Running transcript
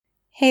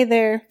Hey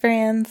there,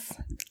 friends,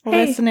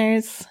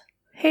 listeners.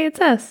 Hey, it's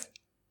us.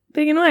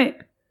 Big and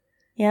White.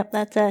 Yep,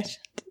 that's us.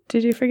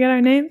 Did you forget our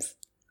names?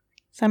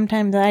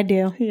 Sometimes I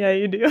do. Yeah,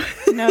 you do.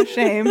 No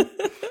shame.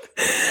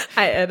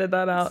 I edit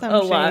that out Some a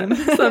shame. lot.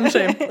 Some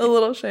shame. A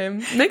little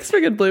shame. Makes for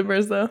good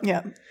bloopers, though.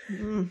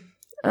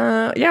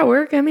 Yep. Yeah,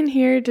 we're coming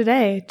here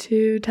today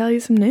to tell you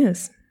some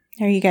news.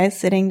 Are you guys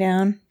sitting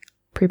down?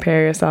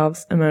 Prepare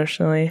yourselves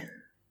emotionally.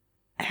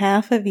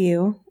 Half of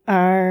you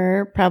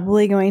are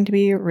probably going to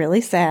be really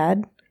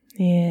sad.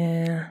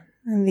 Yeah.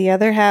 And the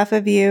other half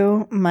of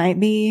you might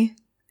be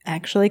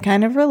actually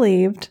kind of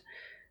relieved.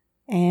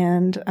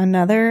 And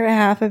another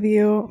half of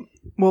you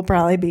will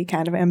probably be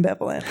kind of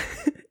ambivalent.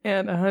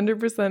 And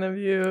 100% of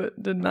you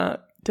did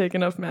not take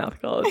enough math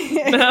classes.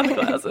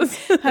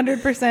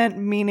 100%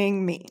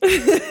 meaning me.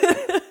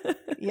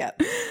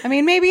 Yep. I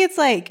mean, maybe it's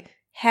like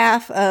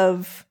half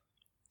of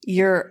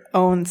your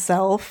own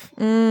self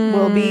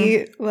will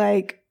be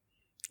like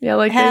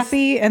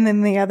happy, and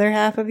then the other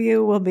half of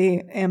you will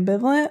be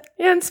ambivalent.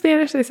 Yeah, in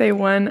Spanish they say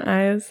one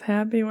eye is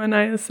happy, one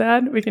eye is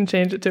sad. We can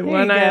change it to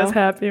one eye is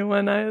happy,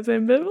 one eye is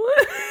ambivalent.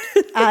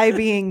 I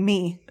being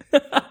me.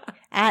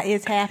 I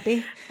is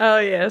happy. Oh,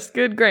 yes.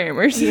 Good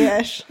grammars.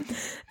 Yes.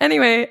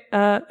 Anyway,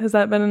 has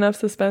that been enough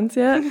suspense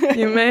yet?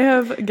 You may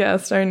have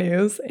guessed our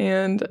news,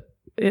 and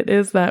it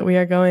is that we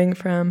are going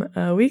from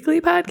a weekly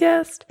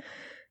podcast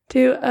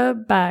to a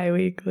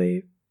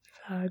bi-weekly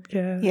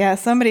podcast. Yeah,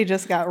 somebody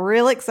just got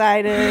real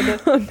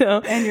excited. Oh, no.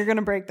 And you're going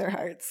to break their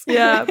hearts.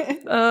 Yeah.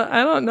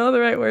 I don't know the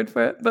right word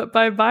for it, but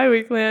by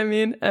bi-weekly, I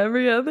mean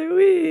every other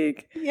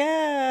week.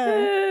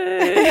 Yeah.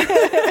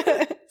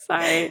 Yay.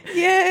 Sorry.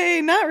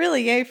 Yay. Not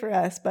really yay for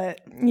us,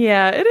 but...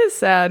 Yeah, it is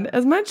sad.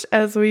 As much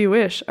as we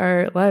wish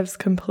our lives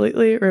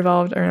completely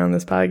revolved around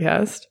this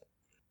podcast,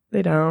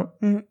 they don't.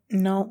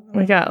 No.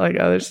 We got like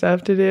other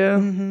stuff to do.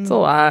 Mm-hmm. It's a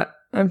lot.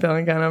 I'm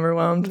feeling kind of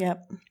overwhelmed.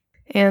 Yep.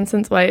 And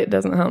since White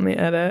doesn't help me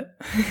edit.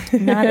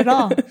 Not at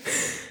all.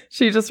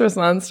 She just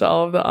responds to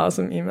all of the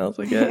awesome emails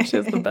we get. She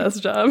has the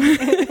best job.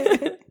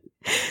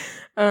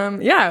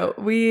 Yeah,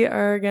 we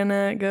are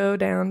gonna go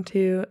down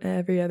to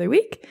every other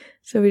week.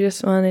 So we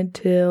just wanted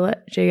to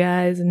let you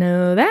guys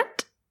know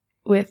that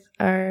with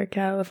our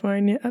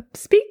California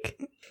upspeak.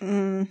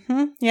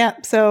 Mm-hmm. Yeah.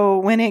 So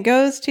when it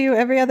goes to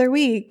every other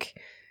week,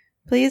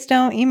 please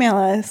don't email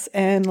us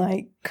and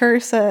like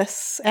curse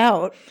us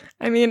out.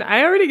 I mean,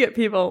 I already get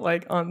people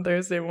like on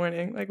Thursday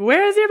morning, like,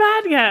 where's your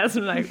podcast?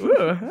 I'm like,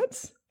 ooh,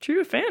 that's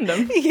true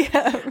fandom.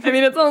 Yeah. I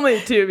mean, it's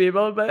only 2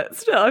 people, but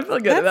still, I feel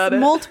good about it.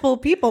 Multiple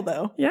people,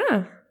 though.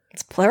 Yeah.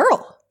 It's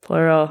plural.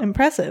 Plural.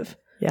 Impressive.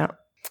 Yeah.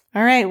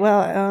 All right.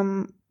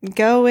 Well,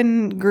 go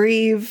and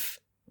grieve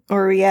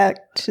or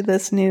react to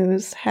this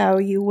news how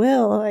you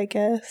will, I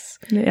guess.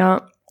 Yeah.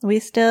 We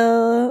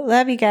still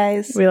love you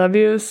guys. We love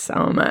you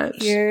so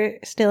much. You're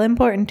still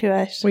important to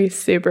us. We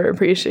super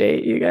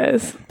appreciate you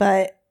guys.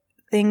 But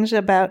things are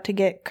about to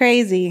get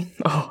crazy.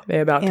 Oh,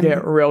 they're about to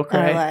get real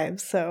crazy. Our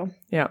lives, so.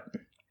 Yeah.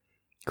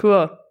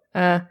 Cool.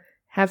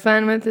 Have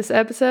fun with this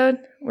episode.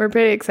 We're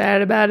pretty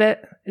excited about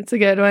it. It's a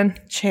good one.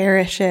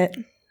 Cherish it.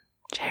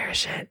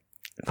 Cherish it.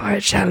 For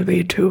it shall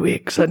be 2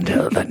 weeks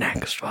until the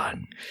next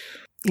one.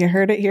 You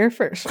heard it here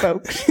first,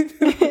 folks.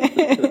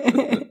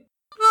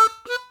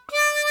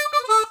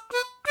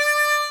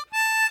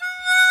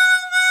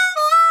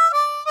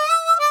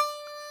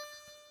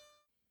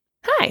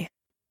 Hi,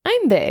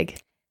 I'm Big.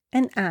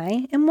 And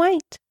I am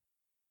White.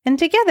 And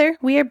together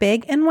we are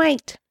Big and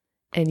White.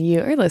 And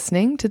you are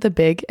listening to the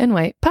Big and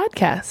White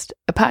Podcast,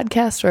 a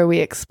podcast where we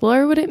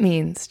explore what it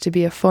means to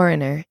be a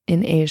foreigner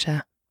in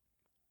Asia.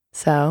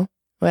 So,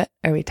 what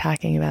are we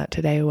talking about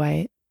today,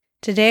 White?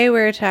 Today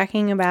we're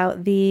talking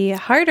about the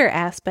harder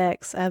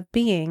aspects of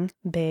being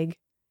big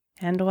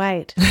and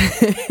white.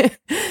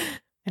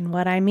 And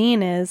what I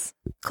mean is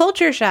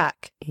culture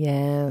shock.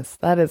 Yes,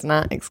 that is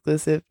not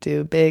exclusive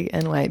to big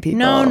and white people.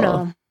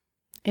 No,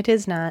 it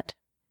is not.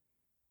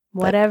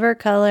 Whatever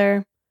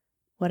color,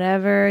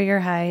 whatever your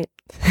height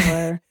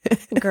or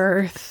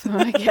girth,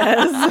 I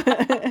guess.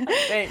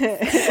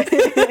 Thanks.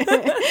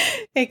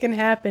 It can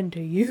happen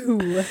to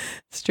you.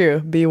 It's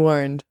true. Be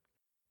warned.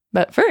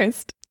 But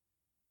first,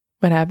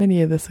 what happened to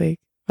you this week?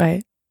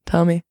 Right?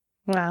 Tell me.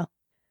 Wow.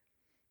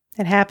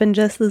 It happened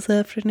just this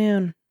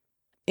afternoon.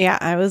 Yeah,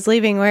 I was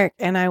leaving work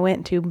and I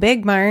went to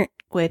Big Mart,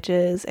 which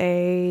is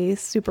a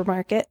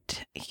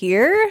supermarket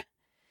here.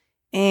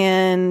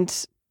 And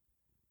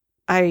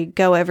I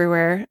go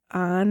everywhere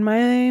on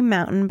my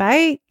mountain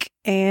bike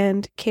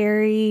and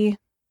carry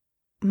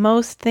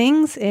most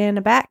things in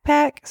a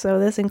backpack. So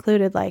this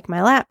included like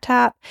my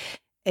laptop.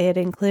 It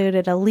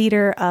included a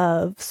liter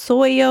of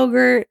soy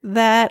yogurt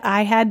that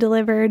I had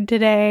delivered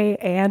today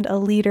and a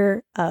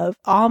liter of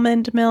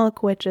almond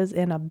milk, which is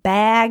in a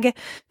bag,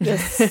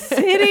 just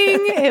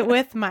sitting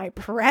with my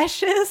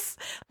precious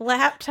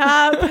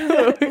laptop.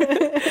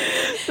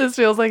 This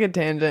feels like a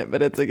tangent,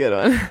 but it's a good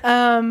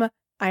one.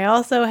 I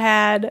also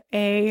had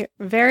a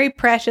very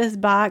precious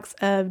box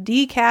of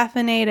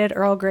decaffeinated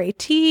Earl Grey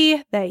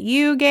tea that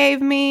you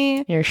gave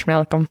me. You're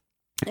schmelcome.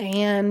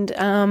 And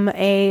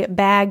a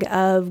bag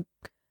of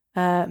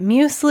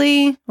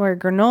muesli or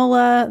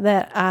granola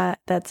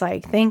that's I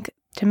think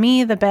to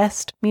me the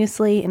best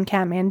muesli in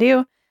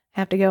Kathmandu. I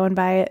have to go and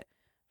buy it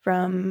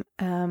from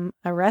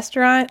a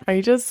restaurant. Are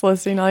you just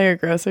listing all your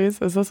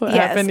groceries? Is this what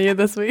happened to you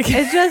this week?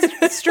 It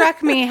just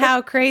struck me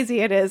how crazy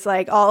it is,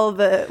 like all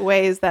the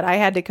ways that I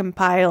had to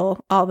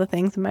compile all the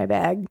things in my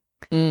bag.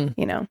 You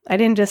know, I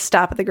didn't just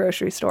stop at the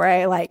grocery store.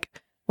 I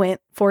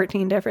went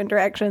 14 different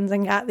directions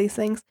and got these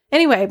things.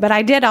 Anyway, but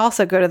I did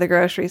also go to the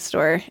grocery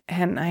store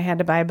and I had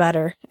to buy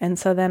butter. And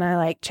so then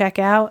I check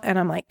out and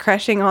I'm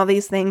crushing all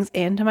these things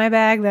into my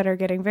bag that are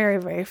getting very,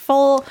 very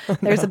full.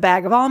 There's a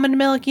bag of almond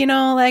milk,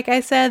 like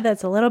I said,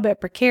 that's a little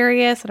bit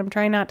precarious and I'm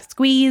trying not to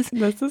squeeze.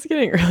 This is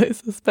getting really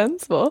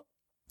suspenseful.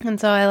 And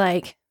so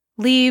I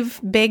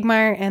leave Big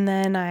Mart and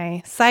then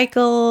I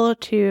cycle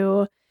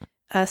to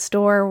a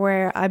store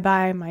where I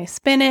buy my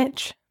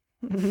spinach.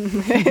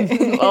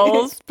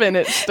 Old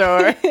spinach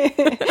store.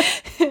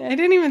 I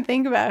didn't even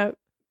think about how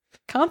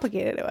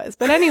complicated it was.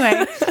 But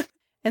anyway,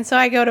 and so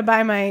I go to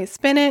buy my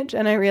spinach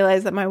and I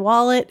realize that my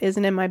wallet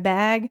isn't in my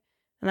bag.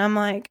 And I'm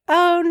like,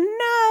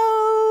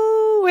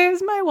 oh no,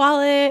 where's my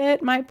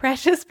wallet? My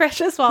precious,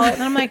 precious wallet.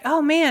 And I'm like,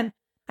 oh man,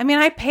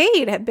 I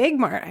paid at Big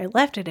Mart. I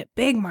left it at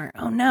Big Mart.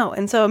 Oh no.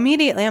 And so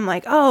immediately I'm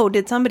like, oh,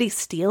 did somebody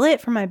steal it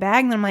from my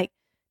bag? And I'm like,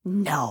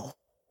 no.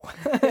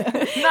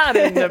 Not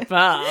in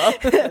Nepal.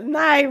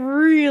 I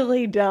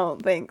really don't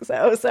think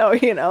so. So,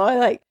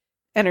 I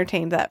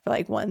entertained that for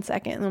 1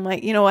 second. And I'm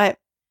like, you know what?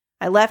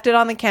 I left it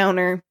on the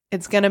counter.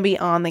 It's going to be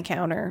on the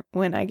counter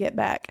when I get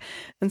back.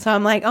 And so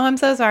I'm like, oh, I'm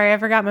so sorry. I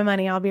forgot my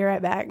money. I'll be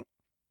right back.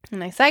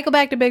 And I cycle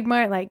back to Big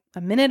Mart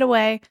a minute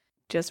away,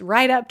 just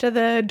right up to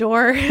the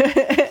door.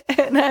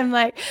 And I'm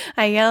like,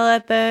 I yell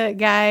at the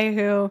guy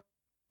who,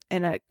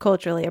 in a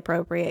culturally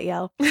appropriate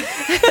yell.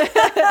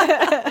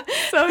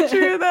 So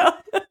true, though.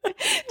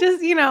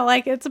 Just,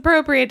 it's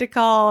appropriate to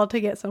call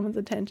to get someone's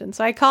attention.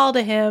 So I call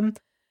to him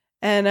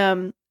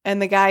and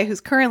the guy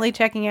who's currently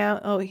checking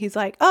out, he's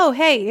like, oh,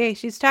 hey,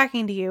 she's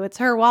talking to you. It's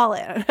her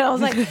wallet. And I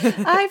was like,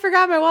 I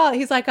forgot my wallet.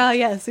 He's like, oh,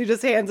 yes. He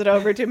just hands it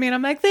over to me. And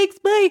I'm like, thanks,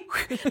 bye.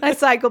 I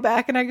cycle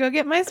back and I go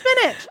get my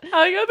spinach.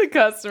 I got the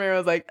customer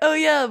was like, oh,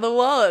 yeah, the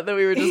wallet that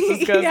we were just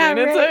discussing. Yeah,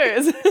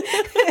 it's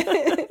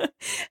hers.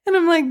 And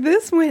I'm like,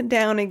 this went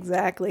down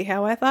exactly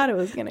how I thought it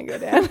was going to go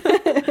down.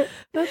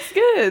 That's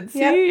good.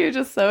 See, You're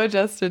just so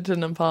adjusted to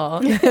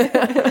Nepal.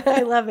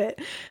 I love it.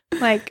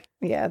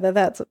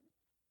 That's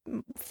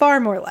far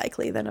more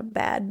likely than a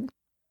bad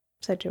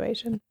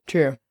situation.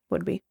 True.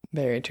 Would be.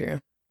 Very true.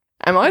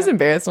 I'm always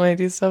embarrassed when I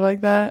do stuff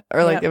like that. Or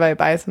if I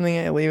buy something,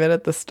 I leave it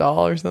at the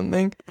stall or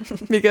something.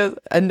 Because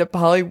a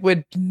Nepali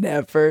would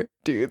never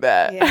do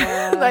that.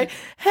 Yeah.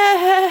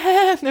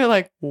 And they're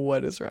like,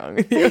 what is wrong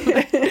with you?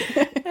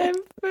 I'm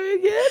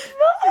forgetful.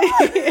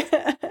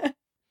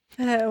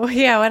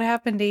 What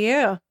happened to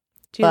you?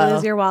 Did you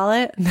lose your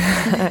wallet?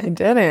 I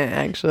didn't,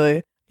 actually.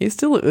 I used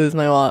to lose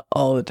my wallet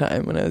all the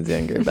time when I was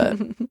younger, but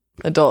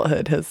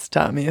adulthood has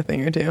taught me a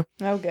thing or two.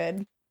 Oh,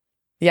 good.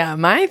 Yeah,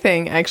 my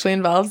thing actually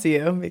involves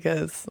you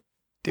because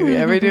do we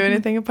ever do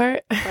anything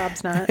apart?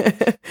 Rob's not.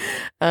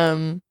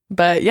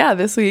 But yeah,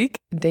 this week,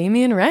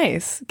 Damien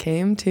Rice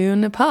came to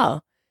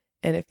Nepal.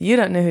 And if you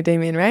don't know who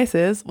Damien Rice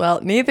is,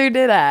 well, neither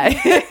did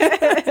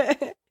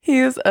I.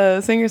 He's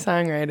a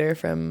singer-songwriter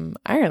from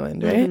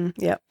Ireland, right?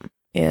 Mm-hmm. Yep.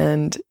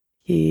 And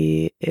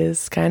he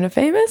is kind of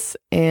famous,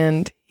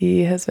 and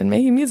he has been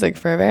making music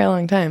for a very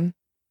long time.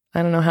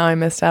 I don't know how I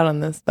missed out on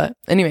this, but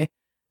anyway.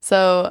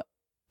 So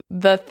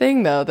the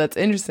thing, though, that's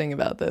interesting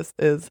about this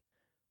is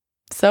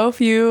so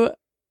few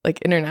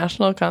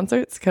international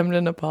concerts come to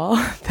Nepal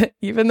that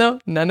even though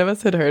none of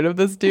us had heard of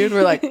this dude,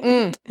 we're like,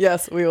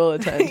 yes, we will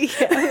attend.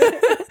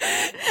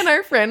 And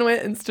our friend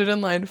went and stood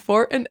in line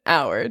for an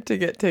hour to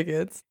get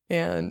tickets.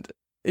 And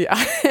yeah,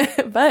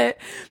 but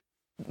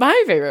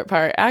my favorite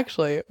part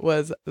actually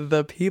was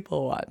the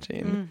people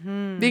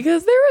watching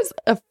because there was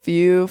a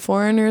few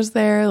foreigners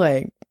there,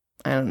 I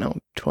don't know,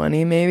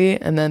 20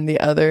 maybe. And then the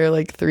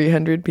other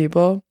 300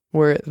 people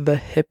were the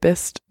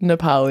hippest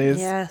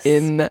Nepalis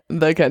in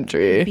the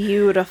country.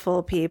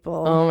 Beautiful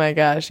people. Oh my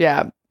gosh.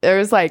 Yeah. There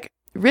was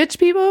rich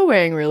people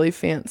wearing really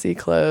fancy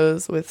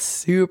clothes with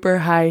super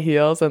high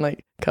heels and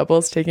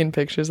couples taking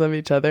pictures of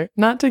each other,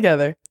 not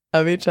together,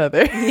 of each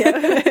other.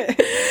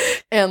 Yeah.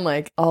 And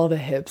all the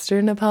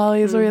hipster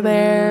Nepalis were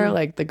there,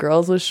 the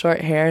girls with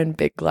short hair and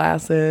big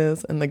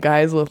glasses and the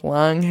guys with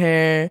long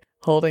hair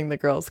holding the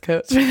girls'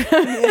 coats.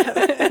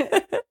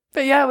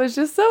 But yeah, it was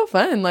just so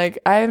fun.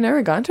 I've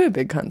never gone to a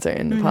big concert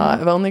in Nepal.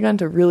 I've only gone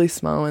to really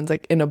small ones,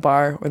 in a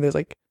bar where there's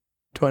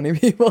 20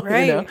 people,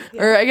 right.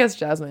 Yeah. Or I guess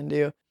Jasmine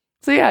do.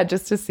 So yeah,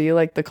 just to see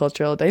the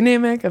cultural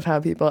dynamic of how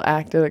people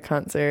act at a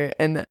concert.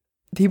 And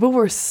people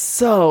were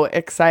so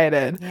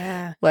excited.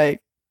 Yeah.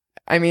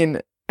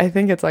 I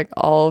think it's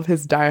all of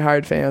his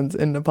diehard fans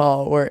in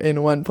Nepal were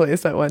in one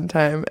place at one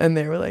time. And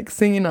they were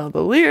singing all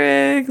the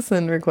lyrics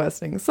and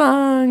requesting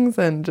songs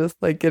and just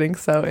getting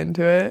so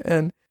into it.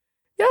 And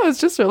yeah, it was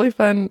just a really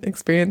fun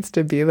experience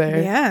to be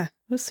there. Yeah, it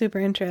was super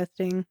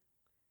interesting.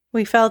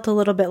 We felt a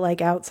little bit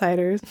like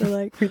outsiders. We're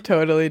like, We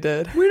totally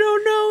did. we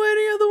don't know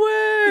any of the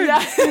words.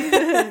 Yeah.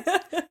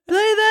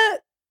 Play that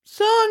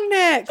song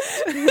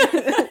next.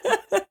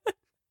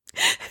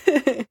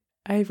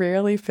 I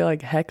rarely feel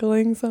like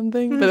heckling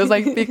something, but it was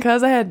like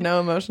because I had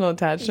no emotional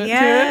attachment to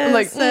it. I'm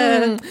like,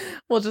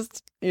 we'll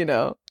just,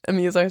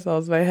 amuse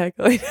ourselves by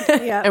heckling.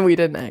 Yeah. And we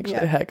didn't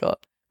actually heckle.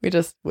 We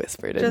just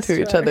whispered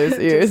into each other's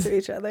ears. Just to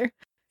each other.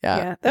 Yeah.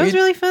 Yeah. That was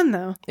really fun,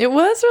 though. It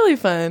was really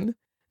fun.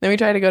 Then we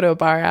tried to go to a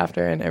bar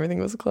after and everything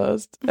was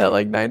closed at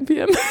like 9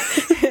 p.m.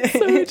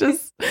 So we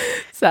just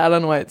sat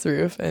on White's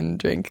roof and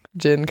drank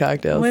gin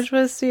cocktails. Which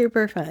was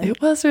super fun.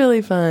 It was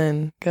really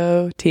fun.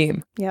 Go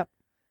team. Yep.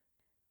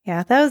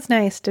 Yeah, that was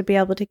nice to be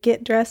able to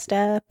get dressed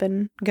up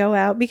and go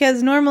out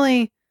because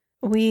normally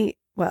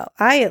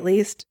I at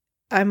least,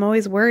 I'm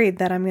always worried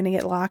that I'm going to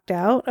get locked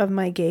out of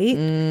my gate,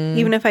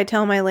 even if I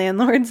tell my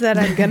landlords that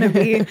I'm going to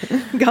be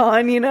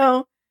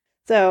gone,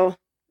 So,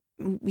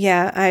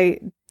 yeah, I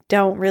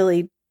don't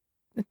really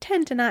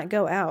tend to not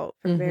go out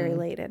for very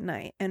late at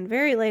night. And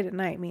very late at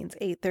night means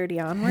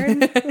 8:30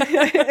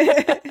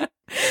 onward.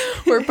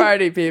 We're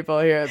party people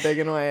here at Big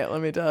and White,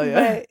 let me tell you.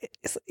 But,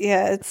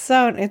 yeah,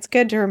 it's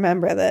good to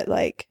remember that,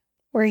 like,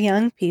 we're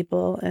young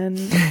people and,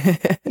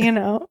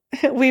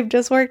 we've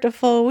just worked a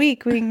full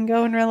week. We can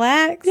go and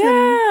relax.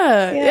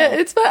 Yeah,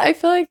 it's fun. I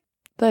feel like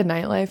the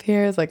nightlife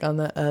here is like on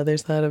the other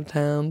side of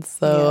town,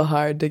 so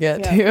hard to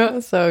get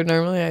to. So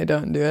normally I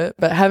don't do it.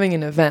 But having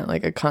an event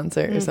like a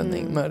concert or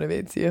something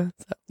motivates you.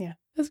 So yeah,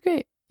 it's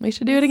great. We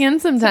should do it again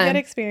sometime. It's a good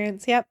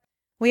experience. Yep.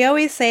 We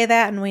always say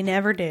that and we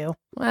never do.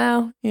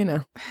 Well,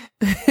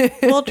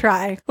 We'll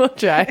try. We'll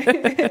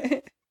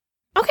try.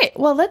 Okay,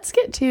 well, let's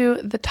get to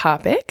the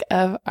topic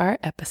of our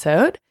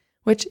episode,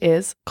 which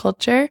is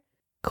culture,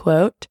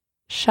 quote,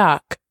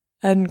 shock,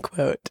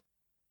 unquote.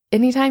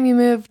 Anytime you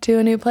move to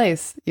a new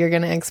place, you're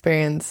going to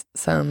experience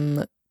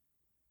some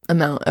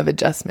amount of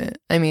adjustment.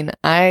 I mean,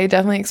 I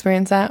definitely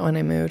experienced that when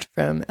I moved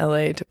from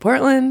LA to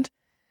Portland.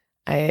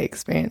 I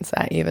experienced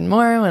that even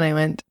more when I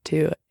went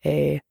to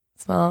a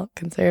small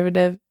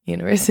conservative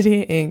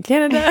university in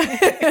Canada.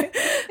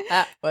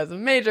 That was a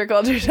major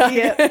culture shock.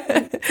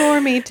 Yep. For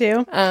me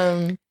too.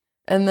 And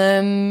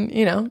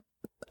then,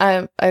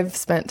 I've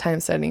spent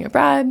time studying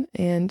abroad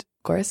and,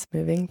 of course,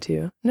 moving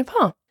to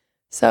Nepal.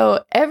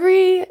 So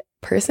every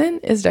person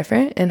is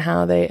different in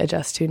how they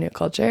adjust to new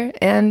culture.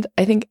 And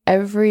I think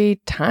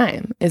every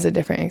time is a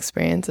different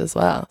experience as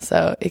well.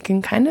 So it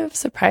can kind of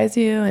surprise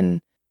you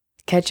and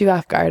catch you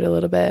off guard a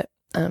little bit.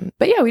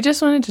 But yeah, we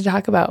just wanted to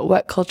talk about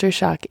what culture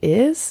shock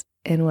is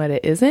and what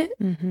it isn't,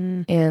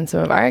 and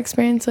some of our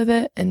experience with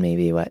it, and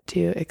maybe what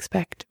to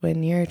expect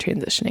when you're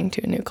transitioning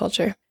to a new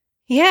culture.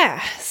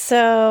 Yeah,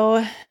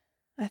 so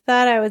I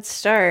thought I would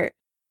start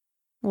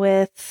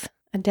with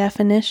a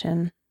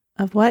definition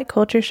of what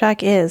culture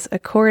shock is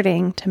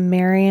according to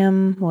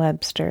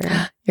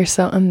Merriam-Webster. You're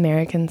so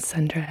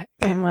American-centric.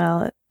 And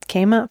well, it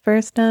came up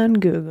first on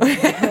Google.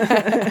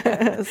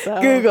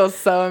 Google's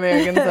so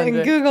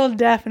American-centric. Google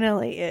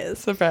definitely is.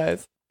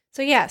 Surprise.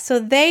 So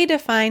they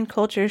define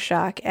culture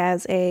shock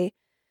as a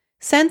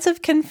sense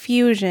of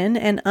confusion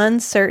and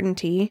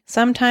uncertainty,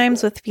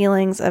 sometimes with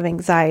feelings of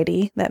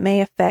anxiety that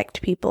may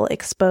affect people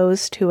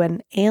exposed to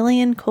an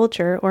alien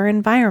culture or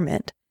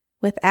environment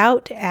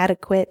without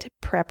adequate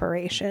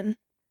preparation.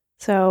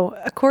 So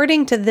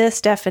according to this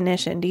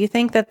definition, do you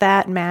think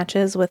that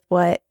matches with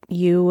what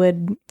you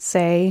would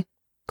say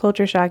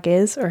culture shock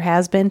is or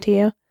has been to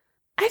you?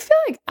 I feel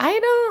like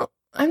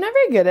I'm not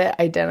very good at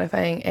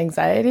identifying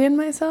anxiety in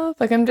myself.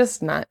 Like, I'm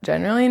just not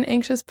generally an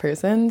anxious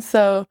person.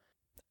 So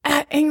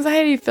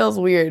anxiety feels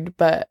weird,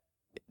 but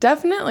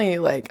definitely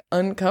like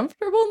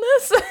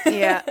uncomfortableness.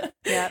 Yeah.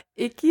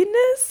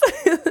 Ickiness.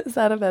 Is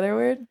that a better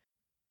word?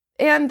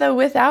 And the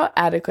without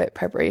adequate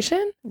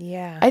preparation,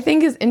 I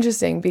think is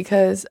interesting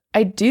because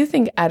I do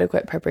think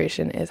adequate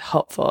preparation is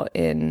helpful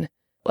in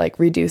like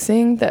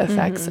reducing the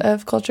effects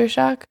of culture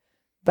shock.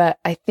 But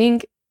I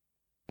think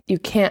you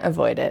can't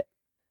avoid it.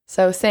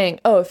 So saying,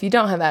 if you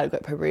don't have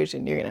adequate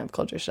preparation, you're going to have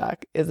culture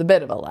shock is a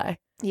bit of a lie.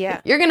 Yeah.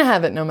 You're going to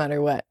have it no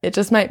matter what. It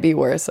just might be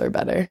worse or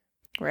better.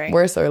 Right.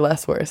 Worse or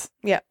less worse.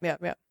 Yeah.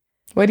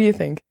 What do you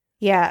think?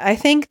 Yeah, I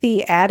think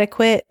the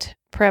adequate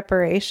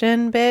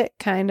preparation bit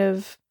kind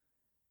of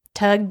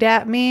tugged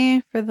at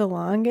me for the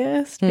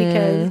longest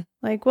because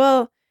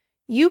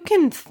you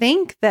can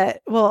think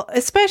that,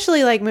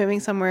 especially like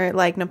moving somewhere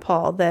like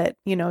Nepal that,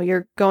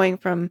 you're going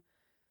from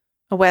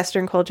a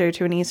Western culture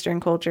to an Eastern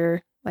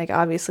culture. Like,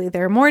 obviously,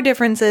 there are more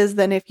differences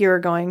than if you're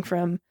going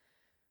from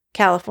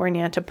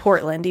California to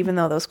Portland, even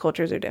though those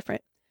cultures are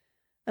different.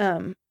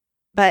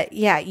 But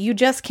yeah, you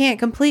just can't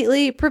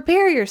completely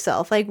prepare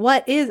yourself. Like,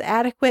 what is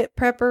adequate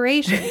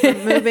preparation for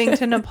moving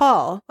to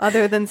Nepal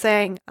other than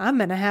saying, I'm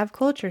going to have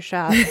culture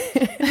shock?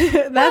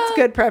 That's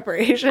good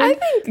preparation. I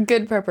think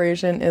good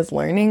preparation is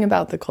learning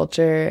about the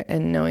culture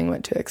and knowing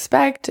what to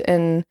expect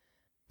and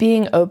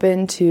being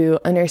open to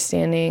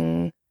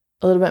understanding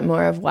a little bit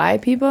more of why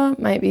people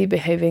might be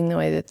behaving the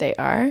way that they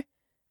are.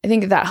 I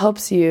think that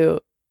helps you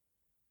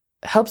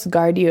helps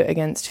guard you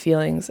against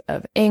feelings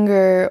of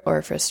anger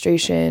or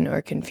frustration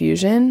or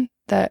confusion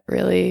that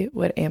really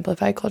would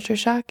amplify culture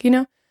shock, you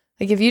know?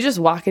 Like if you just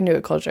walk into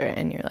a culture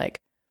and you're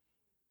like,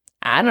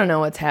 I don't know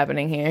what's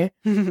happening here.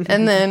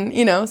 And then,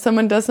 you know,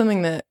 someone does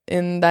something that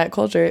in that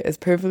culture is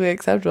perfectly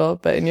acceptable,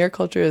 but in your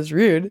culture is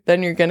rude,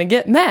 then you're going to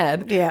get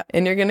mad. Yeah.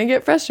 And you're going to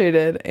get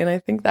frustrated. And I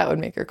think that would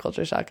make your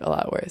culture shock a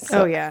lot worse.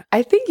 So yeah.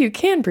 I think you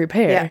can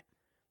prepare. Yeah.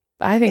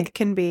 I think it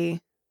can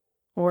be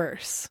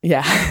worse.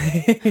 Yeah.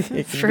 It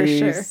can For be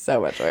sure.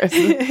 so much worse.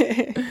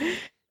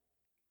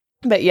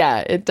 But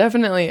yeah, it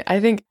definitely,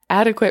 I think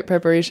adequate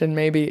preparation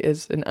maybe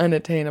is an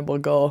unattainable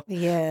goal.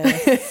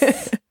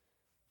 Yes.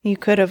 You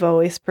could have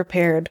always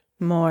prepared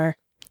more.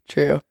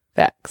 True.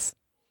 Facts.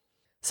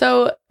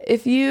 So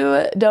if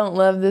you don't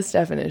love this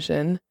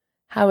definition,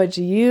 how would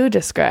you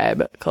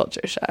describe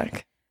culture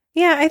shock?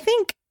 Yeah, I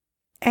think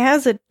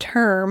as a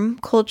term,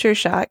 culture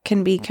shock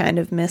can be kind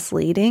of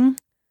misleading.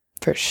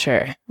 For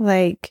sure.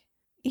 Like,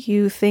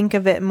 you think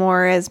of it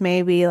more as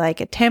maybe like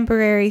a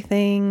temporary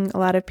thing. A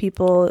lot of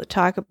people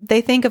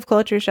they think of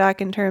culture shock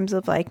in terms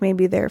of like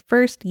maybe their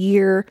first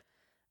year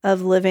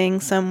of living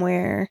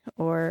somewhere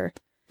or...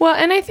 Well,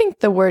 and I think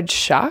the word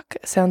shock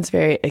sounds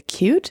very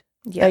acute.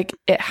 Yep. Like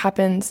it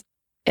happens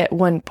at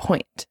one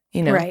point,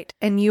 you know? Right.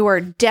 And you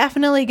are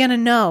definitely going to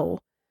know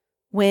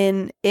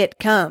when it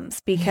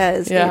comes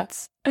because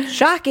it's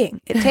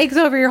shocking. It takes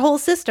over your whole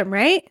system,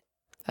 right?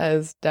 That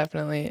is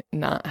definitely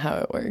not how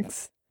it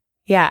works.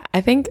 Yeah,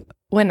 I think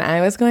when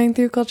I was going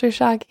through culture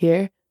shock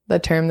here, the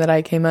term that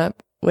I came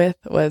up with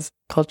was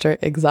culture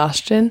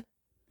exhaustion.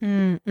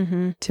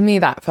 Mm-hmm. To me,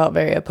 that felt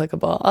very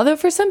applicable. Although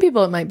for some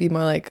people, it might be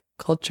more like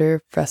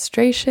culture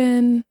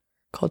frustration,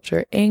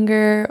 culture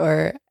anger,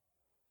 or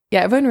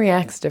everyone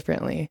reacts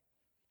differently.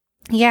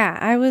 Yeah,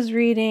 I was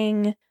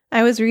reading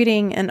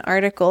an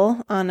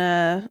article on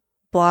a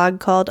blog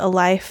called A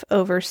Life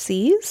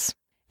Overseas,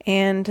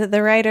 and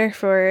the writer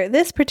for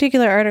this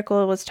particular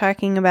article was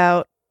talking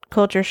about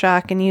culture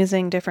shock and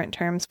using different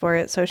terms for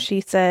it. So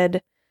she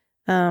said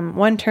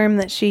one term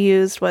that she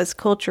used was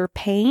culture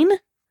pain.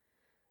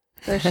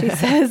 So she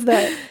says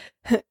that,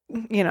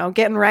 you know,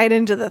 getting right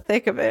into the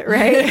thick of it,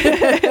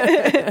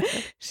 right?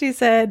 She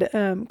said,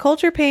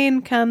 culture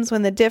pain comes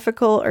when the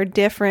difficult or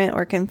different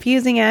or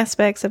confusing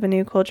aspects of a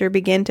new culture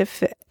begin to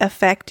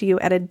affect you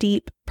at a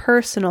deep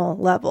personal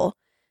level.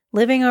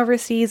 Living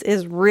overseas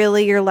is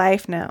really your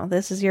life now.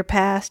 This is your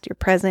past, your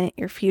present,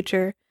 your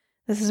future.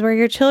 This is where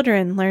your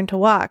children learn to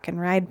walk and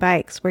ride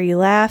bikes, where you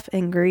laugh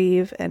and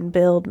grieve and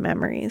build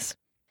memories.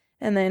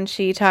 And then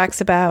she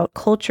talks about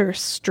culture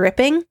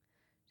stripping.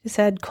 She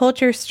said,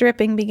 culture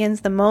stripping begins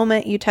the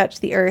moment you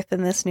touch the earth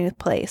in this new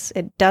place.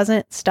 It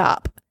doesn't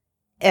stop.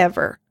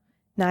 Ever.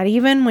 Not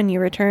even when you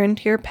return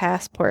to your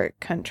passport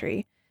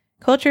country.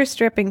 Culture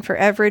stripping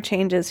forever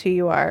changes who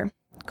you are.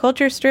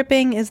 Culture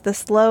stripping is the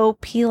slow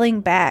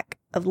peeling back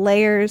of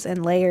layers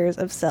and layers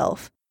of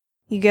self.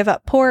 You give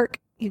up pork,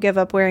 you give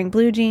up wearing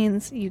blue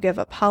jeans, you give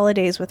up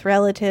holidays with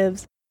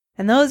relatives,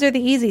 and those are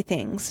the easy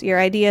things. Your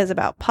ideas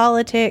about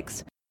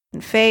politics,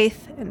 and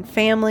faith and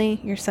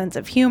family, your sense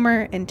of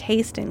humor and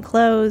taste in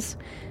clothes,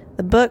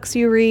 the books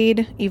you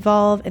read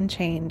evolve and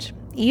change,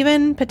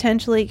 even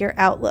potentially your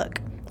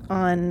outlook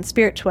on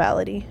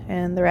spirituality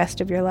and the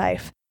rest of your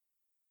life.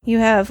 You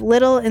have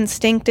little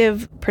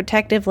instinctive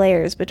protective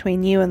layers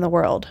between you and the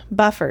world,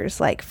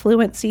 buffers like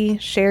fluency,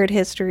 shared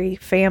history,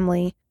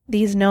 family.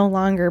 These no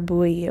longer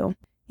buoy you.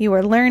 You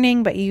are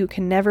learning, but you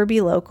can never be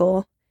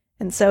local,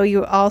 and so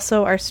you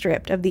also are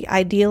stripped of the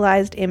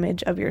idealized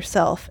image of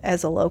yourself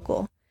as a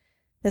local.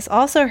 This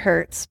also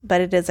hurts, but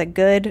it is a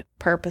good,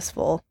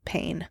 purposeful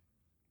pain.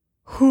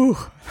 Whew,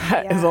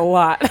 that is a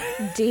lot.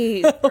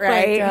 Deep,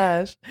 right? Oh my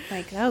gosh.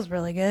 Like, that was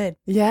really good.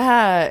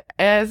 Yeah.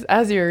 As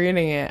you were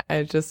reading it,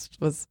 I just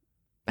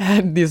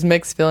had these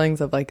mixed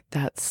feelings of like,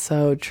 that's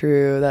so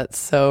true. That's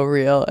so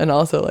real. And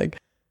also like,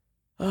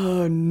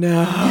 oh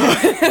no.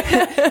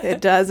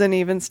 It doesn't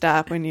even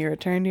stop when you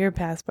return to your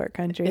passport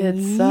country.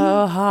 It's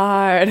so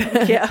hard.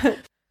 Yeah.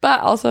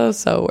 But also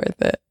so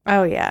worth it.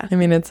 Oh, yeah. I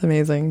mean, it's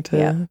amazing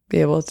to be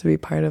able to be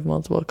part of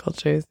multiple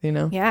cultures, you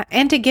know? Yeah.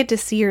 And to get to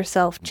see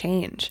yourself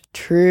change.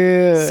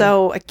 True.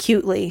 So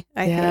acutely,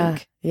 I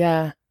think.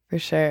 Yeah, for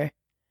sure.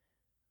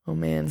 Oh,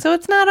 man. So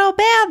it's not all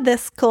bad,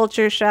 this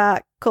culture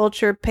shock,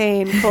 culture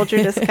pain,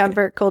 culture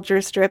discomfort,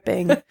 culture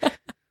stripping,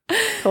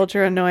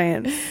 culture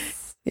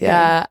annoyance.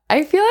 Yeah.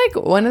 I feel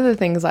like one of the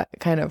things that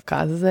kind of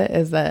causes it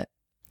is that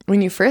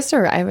when you first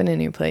arrive in a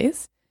new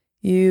place,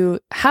 you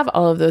have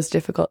all of those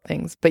difficult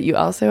things, but you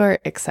also are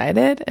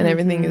excited and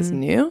everything is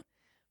new.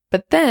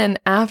 But then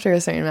after a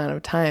certain amount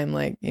of time,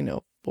 like,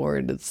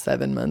 4 to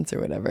 7 months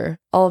or whatever,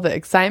 all the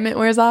excitement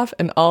wears off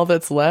and all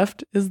that's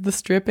left is the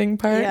stripping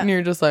part. And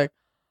you're just like,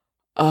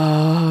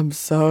 oh, I'm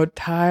so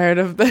tired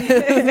of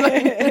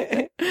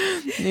this.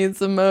 Need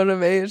some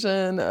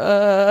motivation.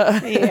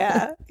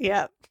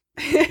 Yeah.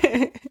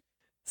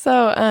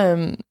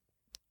 So,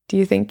 do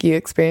you think you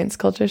experienced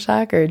culture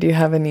shock, or do you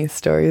have any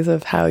stories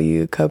of how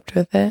you coped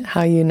with it?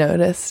 How you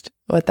noticed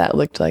what that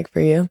looked like for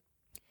you?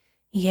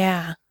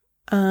 Yeah.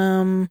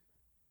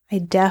 I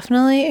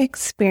definitely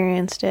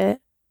experienced it,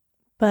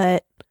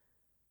 but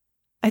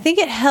I think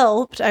it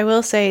helped. I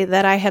will say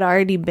that I had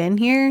already been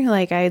here.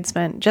 Like, I had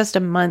spent just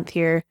a month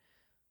here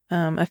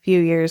a few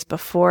years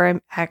before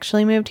I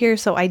actually moved here.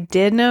 So I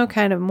did know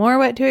kind of more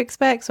what to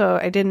expect. So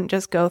I didn't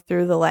just go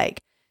through the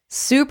like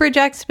super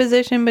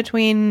juxtaposition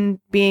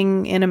between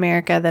being in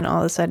America then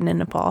all of a sudden in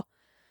Nepal.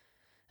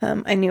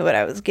 I knew what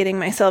I was getting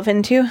myself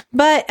into.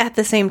 But at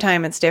the same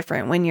time, it's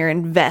different when you're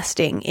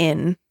investing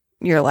in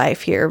your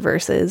life here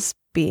versus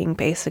being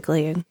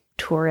basically a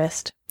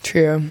tourist.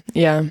 True.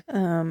 Yeah.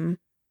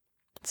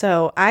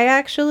 So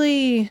I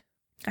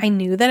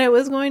knew that it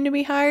was going to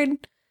be hard.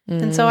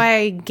 And so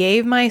I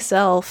gave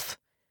myself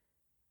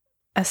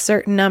a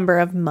certain number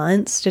of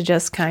months to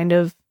just kind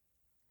of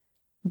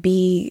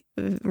be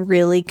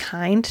really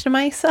kind to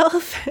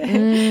myself.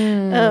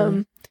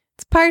 It's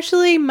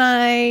partially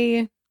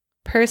my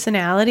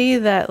personality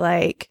that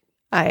like,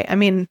 I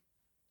mean,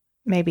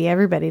 maybe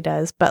everybody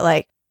does, but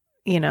like,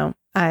 you know,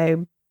 I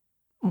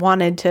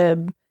wanted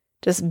to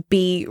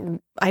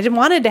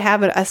wanted to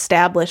have an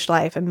established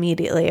life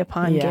immediately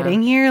upon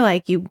getting here.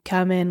 Like, you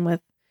come in with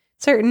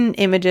certain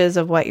images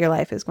of what your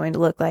life is going to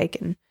look like.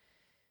 And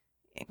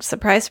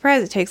surprise,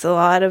 surprise, it takes a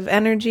lot of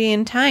energy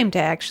and time to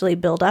actually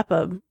build up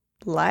a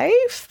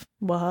life.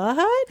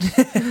 What?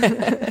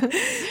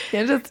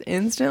 You just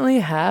instantly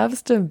have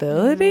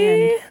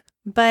stability.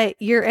 But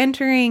you're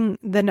entering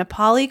the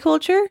Nepali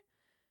culture,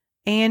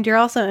 and you're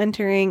also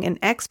entering an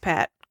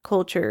expat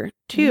culture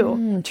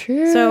too.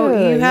 True.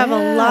 So you have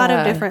a lot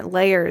of different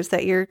layers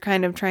that you're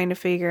kind of trying to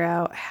figure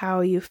out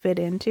how you fit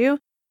into.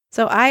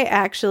 So I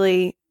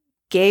actually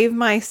gave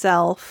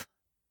myself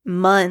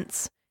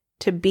months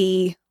to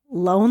be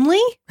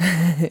lonely.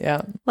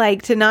 Yeah.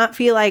 Like, to not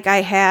feel like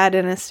I had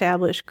an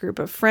established group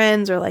of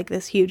friends or like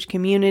this huge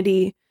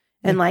community,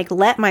 and like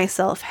let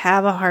myself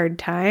have a hard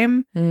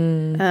time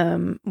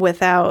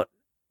without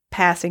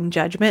passing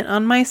judgment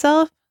on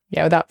myself.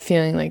 Yeah, without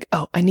feeling like,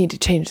 oh, I need to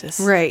change this.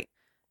 Right.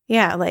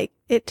 Yeah, like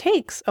it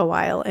takes a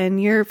while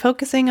and you're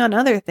focusing on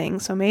other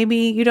things. So maybe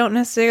you don't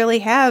necessarily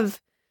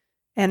have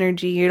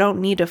energy. You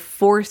don't need to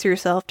force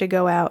yourself to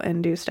go out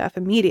and do stuff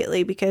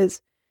immediately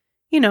because,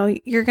 you know,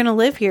 you're going to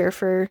live here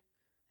for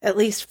at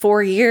least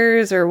 4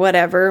 years or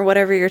whatever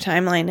your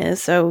timeline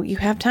is. So you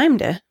have time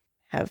to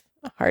have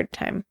a hard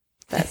time.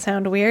 Does that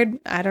sound weird?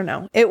 I don't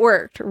know. It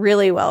worked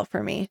really well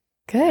for me.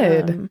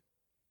 Good.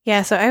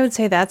 Yeah, so I would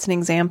say that's an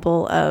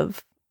example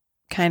of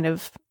kind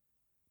of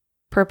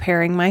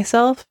preparing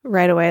myself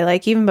right away.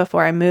 Like, even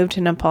before I moved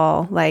to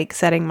Nepal, like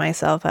setting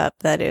myself up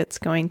that it's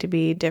going to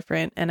be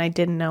different. And I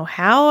didn't know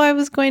how I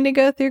was going to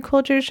go through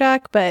culture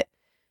shock, but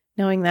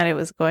knowing that it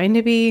was going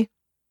to be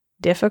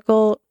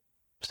difficult.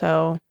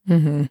 So,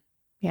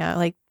 yeah,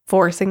 like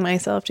forcing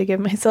myself to give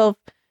myself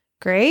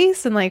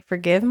grace and like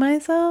forgive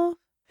myself.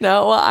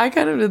 No, well, I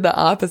kind of did the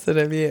opposite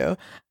of you.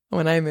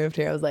 When I moved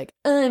here, I was like,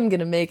 I'm going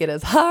to make it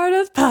as hard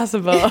as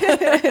possible.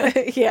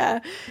 Yeah.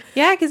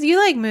 Yeah, because you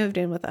like moved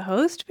in with a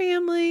host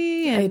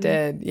family. I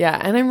did. Yeah.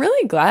 And I'm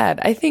really glad.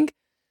 I think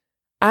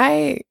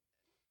I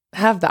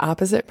have the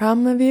opposite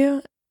problem of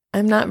you.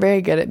 I'm not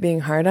very good at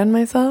being hard on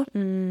myself.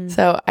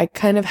 So I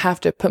kind of have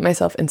to put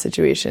myself in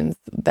situations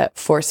that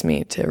force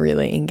me to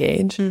really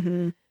engage.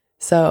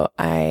 So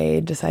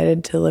I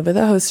decided to live with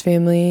a host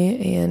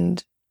family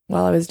and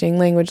while I was doing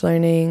language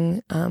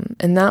learning.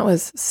 And that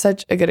was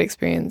such a good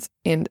experience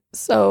and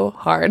so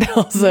hard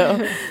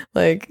also.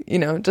 Like, you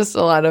know, just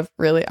a lot of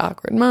really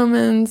awkward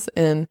moments.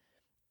 And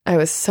I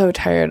was so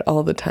tired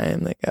all the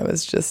time. Like, I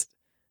was just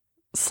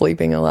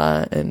sleeping a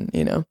lot and,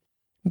 you know.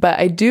 But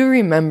I do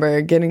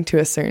remember getting to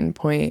a certain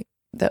point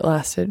that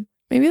lasted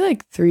maybe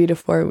like 3 to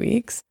 4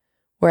 weeks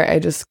where I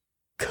just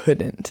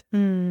couldn't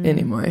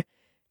anymore.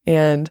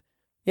 And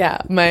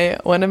yeah,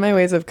 one of my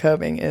ways of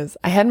coping is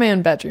I had my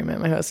own bedroom at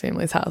my host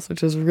family's house,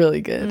 which was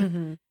really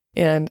good.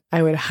 And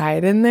I would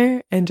hide in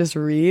there and just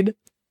read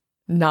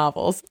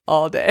novels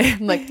all day.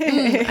 I'm like,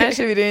 I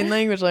should be doing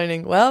language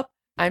learning. Well,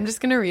 I'm just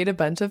going to read a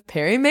bunch of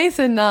Perry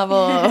Mason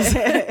novels,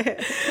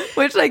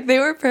 which like they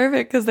were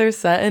perfect because they're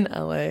set in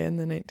LA in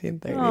the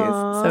 1930s.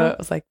 Aww. So it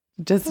was like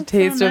just a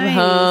taste of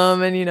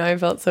home. And, you know, I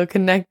felt so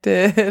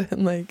connected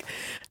and like,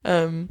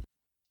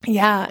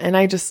 yeah. And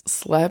I just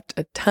slept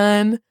a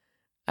ton.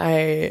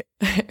 I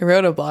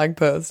wrote a blog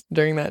post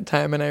during that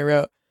time and I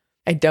wrote,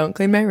 I don't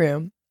clean my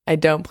room. I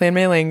don't plan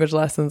my language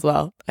lessons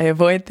well. I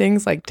avoid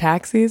things like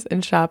taxis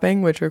and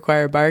shopping, which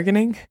require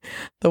bargaining.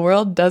 The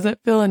world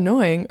doesn't feel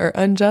annoying or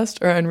unjust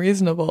or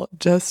unreasonable,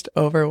 just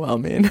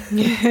overwhelming.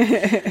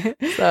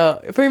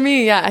 So for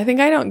me, yeah, I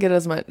think I don't get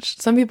as much.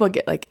 Some people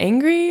get like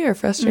angry or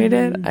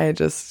frustrated. I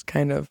just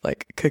kind of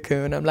like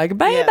cocoon. I'm like,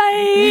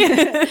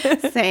 bye.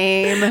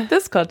 Same.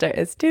 This culture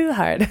is too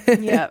hard.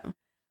 Yep.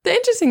 The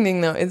interesting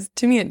thing, though, is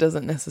to me, it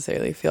doesn't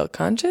necessarily feel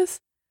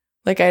conscious.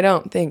 Like, I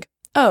don't think,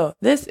 oh,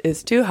 this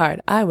is too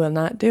hard. I will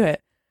not do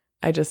it.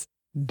 I just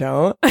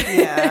don't.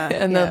 Yeah.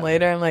 And then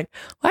later I'm like,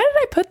 why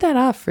did I put that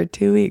off for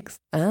 2 weeks?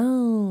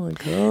 Oh,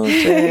 culture.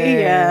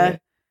 Yeah.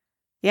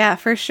 Yeah,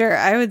 for sure.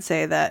 I would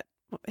say that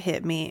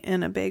hit me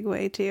in a big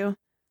way, too.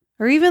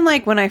 Or even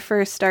like when I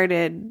first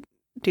started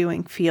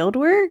doing field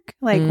work,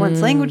 like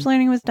once language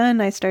learning was done,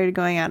 I started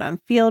going out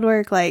on field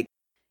work. Like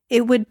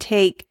it would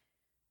take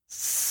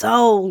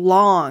so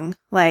long.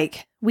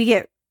 Like we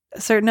get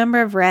a certain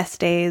number of rest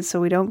days,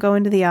 so we don't go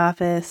into the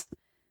office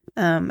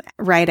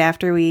right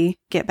after we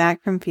get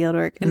back from field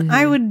work. And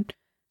I would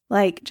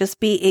like just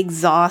be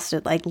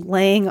exhausted, like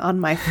laying on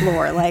my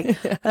floor. Like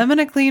I'm going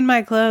to clean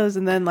my clothes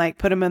and then like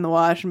put them in the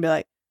wash and be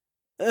like,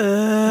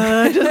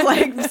 just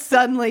like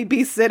suddenly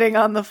be sitting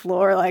on the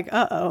floor like,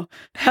 uh-oh,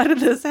 how did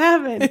this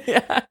happen?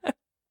 Yeah.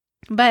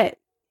 But,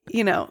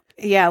 you know,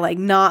 yeah, like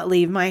not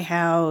leave my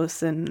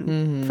house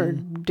and for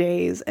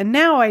days. And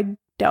now I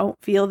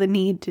don't feel the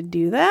need to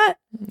do that.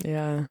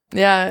 Yeah.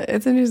 Yeah.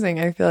 It's interesting.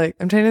 I feel like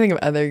I'm trying to think of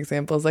other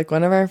examples. Like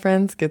one of our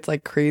friends gets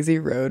like crazy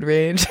road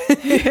rage.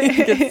 He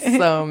gets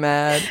so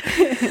mad.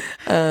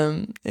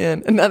 And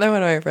another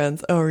one of my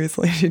friends,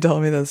 recently she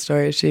told me this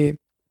story. She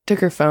took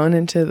her phone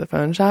into the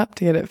phone shop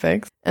to get it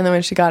fixed. And then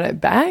when she got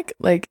it back,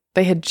 like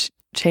they had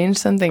changed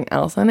something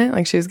else on it.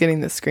 Like she was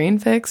getting the screen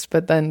fixed,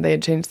 but then they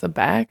had changed the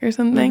back or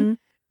something.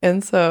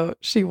 And so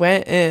she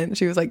went in,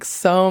 she was like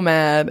so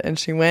mad, and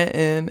she went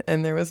in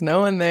and there was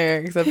no one there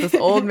except this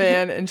old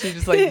man. And she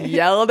just like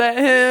yelled at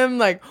him,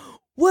 like,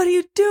 what are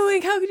you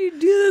doing? How could you do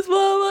this?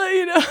 Blah, blah,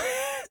 you know.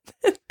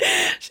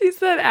 She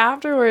said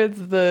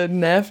afterwards, the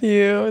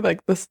nephew,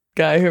 like this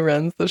guy who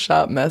runs the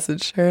shop,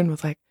 messaged her and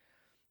was like,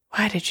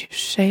 why did you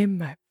shame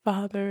my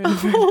father in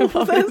front of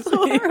all that's these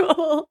people?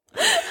 horrible.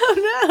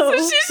 Oh no. So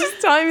she's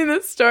just telling me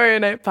this story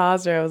and I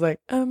paused her. I was like,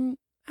 how long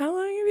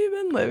have you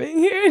been living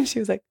here? And she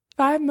was like,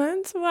 5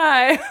 months?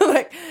 Why?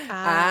 Like,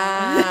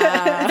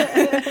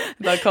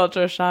 the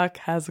culture shock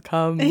has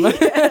come.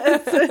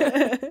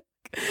 Yes.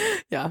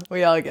 Yeah,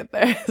 we all get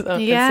there. So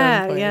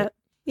Yeah.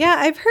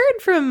 I've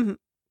heard from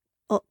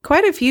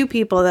quite a few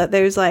people that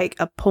there's like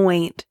a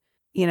point,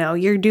 you know,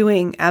 you're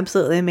doing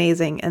absolutely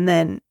amazing, and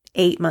then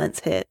 8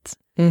 months hits,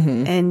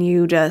 and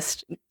you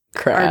just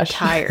crash. are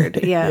tired,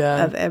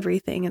 of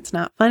everything. It's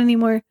not fun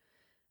anymore,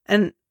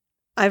 and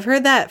I've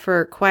heard that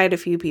for quite a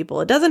few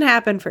people. It doesn't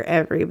happen for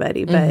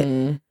everybody,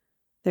 but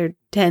there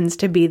tends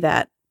to be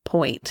that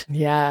point.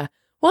 Yeah.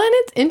 Well, and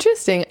it's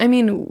interesting. I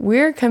mean,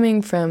 we're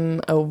coming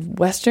from a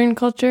Western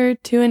culture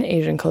to an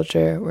Asian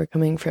culture. We're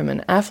coming from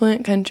an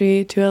affluent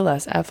country to a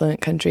less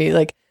affluent country.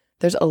 Like,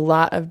 there's a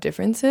lot of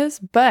differences,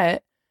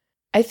 but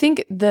I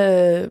think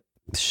the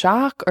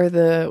shock or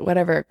the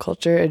whatever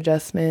culture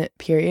adjustment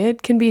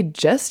period can be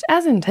just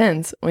as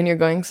intense when you're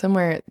going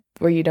somewhere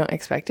where you don't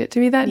expect it to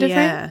be that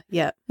different.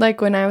 Yeah. Like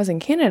when I was in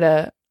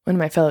Canada, one of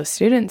my fellow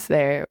students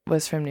there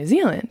was from New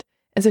Zealand.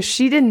 And so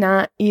she did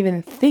not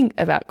even think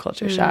about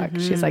culture shock.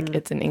 She's like,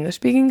 it's an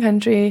English-speaking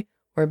country.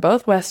 We're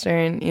both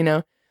Western, you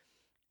know.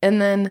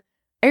 And then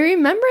I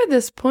remember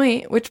this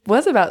point, which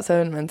was about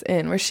 7 months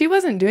in, where she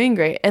wasn't doing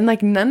great. And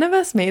like none of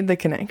us made the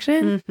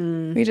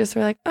connection. We just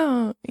were like,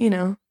 oh, you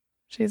know,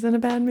 she's in a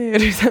bad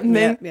mood or something.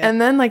 Yep. And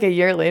then like a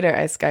year later,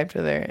 I Skyped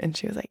with her and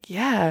she was like,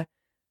 yeah.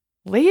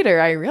 Later,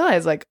 I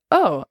realized like,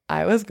 oh,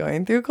 I was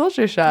going through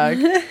culture shock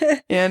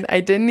and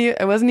I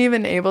wasn't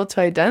even able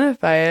to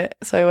identify it.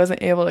 So I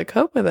wasn't able to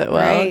cope with it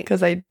well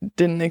because I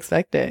didn't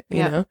expect it,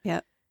 you know?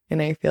 Yeah.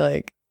 And I feel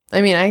like, I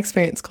mean, I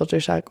experienced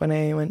culture shock when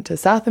I went to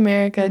South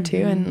America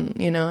too. And,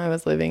 you know, I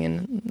was living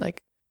in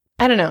like,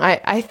 I don't know.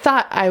 I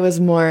thought I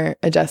was more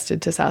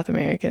adjusted to South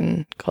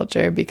American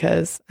culture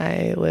because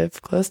I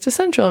live close to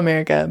Central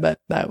America, but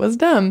that was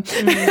dumb.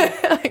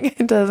 Like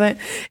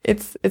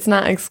it's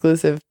not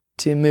exclusive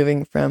to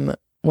moving from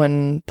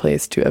one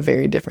place to a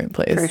very different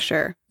place. For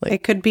sure. Like,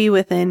 it could be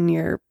within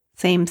your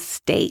same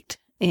state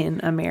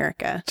in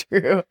America.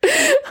 True.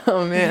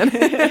 Oh, man.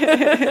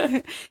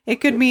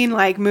 It could mean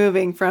like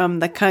moving from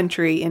the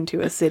country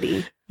into a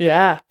city.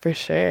 Yeah, for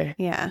sure.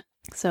 Yeah.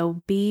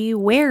 So be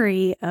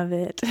wary of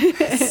it.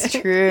 It's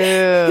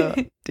true.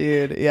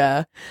 Dude,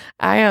 yeah.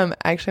 I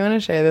actually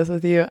want to share this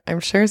with you.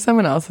 I'm sure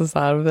someone else has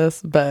thought of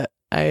this, but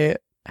I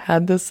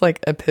had this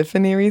like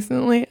epiphany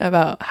recently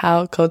about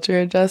how culture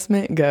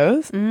adjustment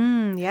goes.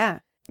 Yeah.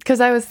 Because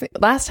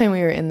last time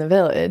we were in the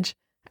village,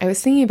 I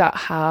was thinking about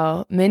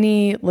how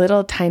many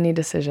little tiny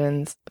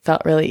decisions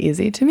felt really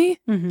easy to me,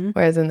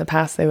 whereas in the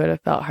past they would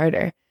have felt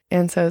harder.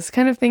 And so I was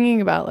kind of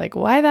thinking about like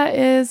why that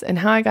is and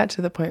how I got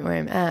to the point where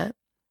I'm at.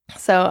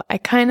 So I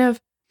kind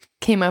of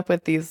came up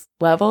with these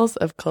levels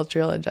of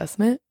cultural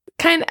adjustment.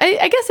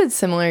 I guess it's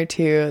similar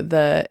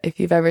to if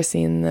you've ever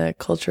seen the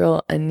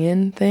cultural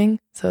onion thing.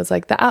 So it's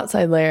like the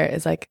outside layer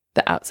is like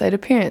the outside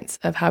appearance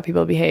of how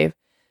people behave.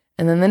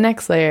 And then the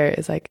next layer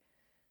is like,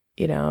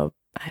 you know,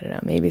 I don't know,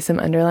 maybe some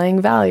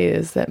underlying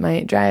values that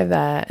might drive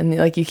that. And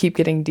like you keep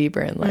getting deeper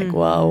and like,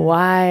 well,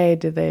 why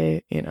do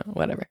they, you know,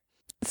 whatever.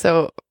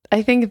 So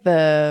I think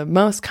the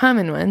most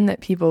common one that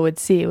people would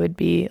see would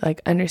be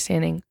like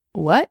understanding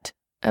what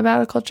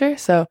about a culture.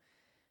 So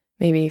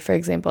maybe, for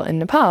example, in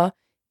Nepal,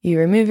 you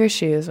remove your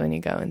shoes when you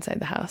go inside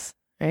the house,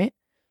 right?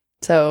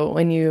 So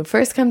when you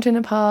first come to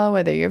Nepal,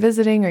 whether you're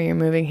visiting or you're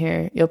moving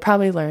here, you'll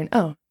probably learn,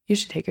 oh, you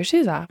should take your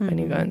shoes off when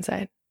you go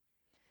inside.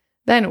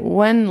 Then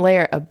one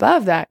layer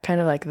above that,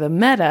 kind of like the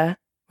meta,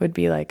 would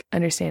be like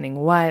understanding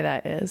why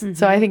that is.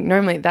 So I think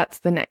normally that's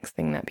the next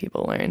thing that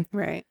people learn.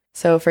 Right.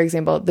 So, for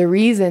example, the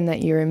reason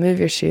that you remove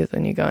your shoes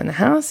when you go in the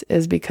house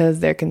is because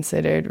they're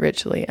considered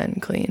ritually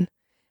unclean.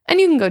 And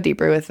you can go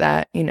deeper with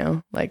that, you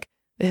know, like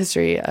the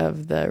history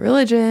of the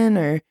religion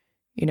or,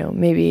 you know,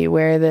 maybe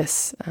where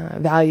this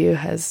value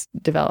has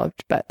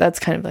developed. But that's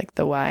kind of like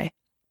the why.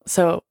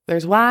 So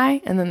there's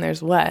why and then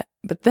there's what.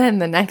 But then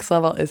the next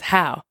level is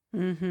how.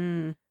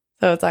 Mm-hmm.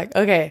 So it's like,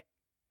 okay,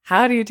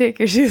 how do you take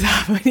your shoes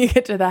off when you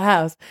get to the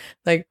house?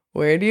 Like,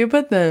 where do you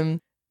put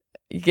them?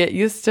 You get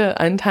used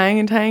to untying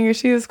and tying your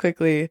shoes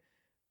quickly,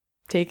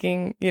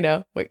 taking, you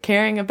know,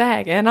 carrying a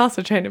bag and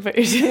also trying to put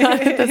your shoes on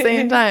at the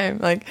same time.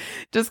 Like,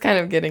 just kind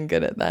of getting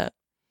good at that.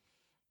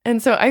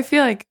 And so I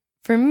feel like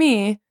for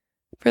me,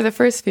 for the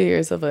first few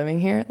years of living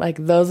here, like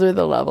those are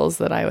the levels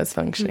that I was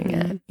functioning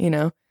at, you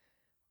know.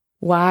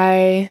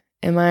 Why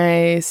am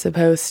I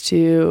supposed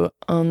to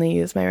only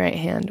use my right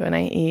hand when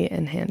I eat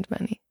and hand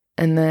money?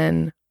 And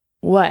then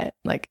what?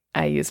 Like,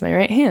 I use my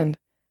right hand.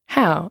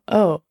 How?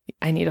 Oh,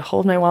 I need to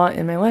hold my wallet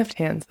in my left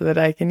hand so that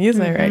I can use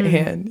my right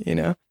hand, you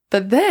know?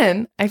 But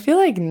then I feel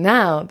like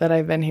now that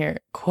I've been here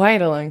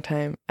quite a long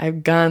time,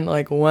 I've gone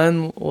like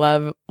one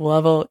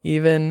level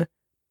even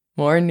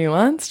more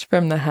nuanced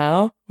from the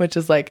how, which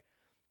is like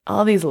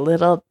all these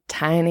little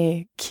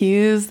tiny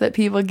cues that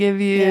people give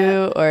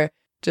you or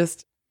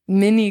just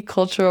mini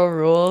cultural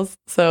rules.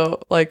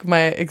 So like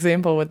my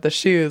example with the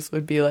shoes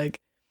would be like,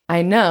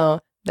 I know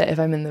that if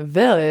I'm in the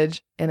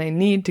village and I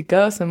need to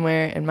go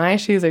somewhere and my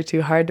shoes are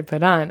too hard to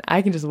put on,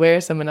 I can just wear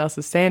someone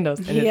else's sandals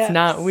and it's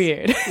not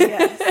weird.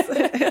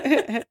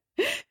 Yes.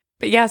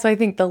 But yeah, so I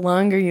think the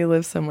longer you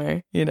live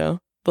somewhere, you know,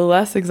 the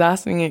less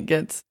exhausting it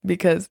gets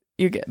because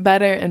you get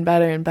better and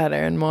better and better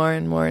and more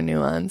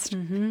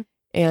nuanced.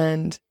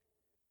 And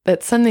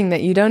that's something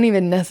that you don't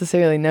even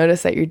necessarily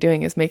notice that you're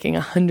doing is making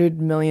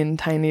 100 million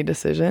tiny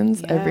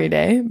decisions every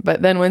day.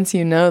 But then once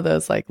you know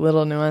those like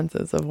little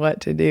nuances of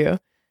what to do,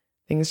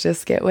 things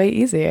just get way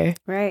easier.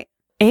 Right.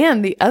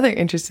 And the other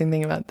interesting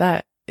thing about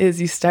that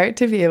is you start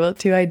to be able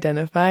to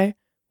identify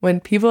when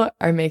people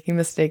are making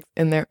mistakes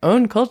in their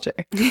own culture.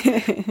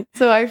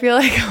 So I feel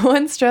like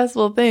one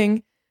stressful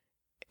thing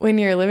when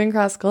you're living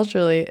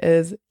cross-culturally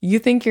is you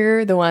think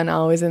you're the one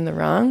always in the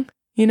wrong,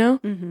 you know?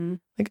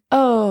 Like,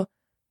 oh,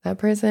 that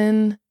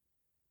person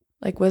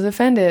like was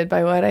offended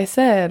by what I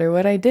said or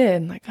what I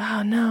did. Like,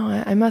 oh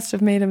no, I must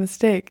have made a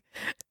mistake.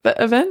 But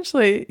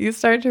eventually you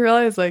start to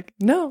realize like,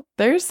 no,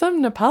 there's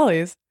some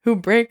Nepalis who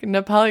break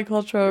Nepali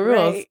cultural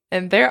rules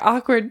and they're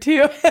awkward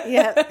too.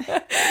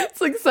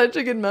 It's like such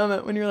a good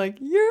moment when you're like,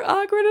 you're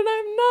awkward and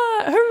I'm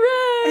not.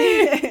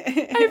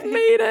 Hooray! I've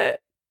made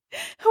it.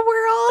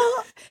 We're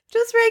all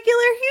just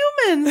regular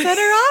humans that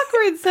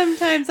are awkward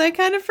sometimes. I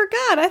kind of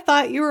forgot. I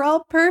thought you were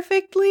all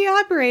perfectly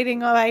operating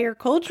by your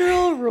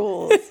cultural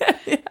rules.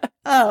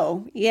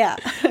 Oh, yeah.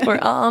 We're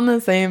all on the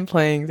same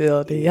playing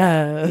field.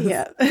 Yes.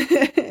 Yeah.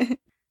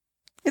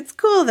 It's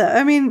cool, though.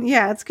 I mean,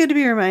 yeah, it's good to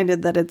be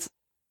reminded that it's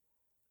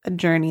a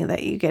journey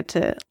that you get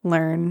to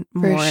learn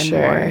more and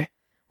more.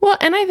 Well,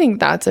 and I think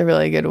that's a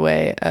really good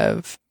way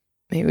of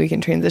maybe we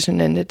can transition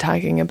into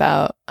talking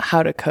about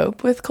how to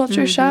cope with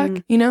culture shock,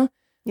 you know?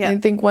 Yeah. I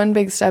think one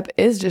big step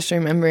is just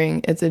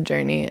remembering it's a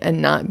journey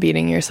and not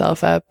beating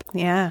yourself up.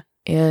 Yeah.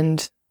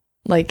 And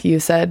like you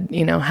said,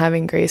 you know,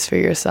 having grace for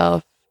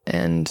yourself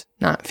and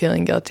not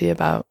feeling guilty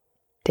about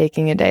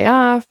taking a day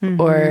off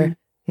or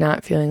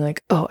not feeling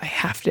like, oh, I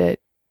have to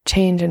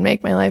change and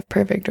make my life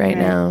perfect right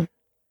now.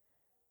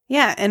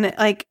 Yeah. And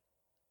like,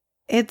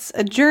 it's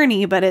a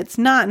journey, but it's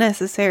not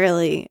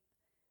necessarily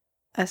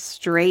a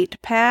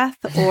straight path,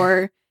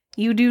 or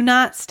you do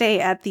not stay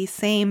at the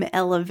same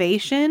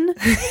elevation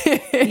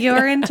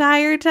your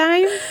entire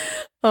time.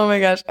 Oh my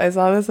gosh, I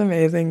saw this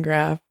amazing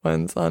graph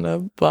once on a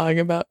blog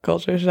about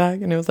culture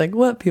shock, and it was like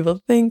what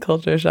people think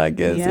culture shock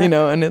is, you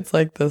know, and it's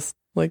like this,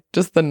 like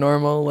just the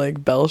normal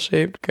like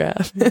bell-shaped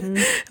graph.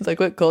 It's like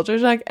what culture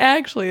shock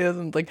actually is,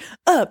 and it's like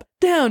up,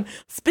 down,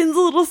 spins a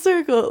little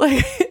circle,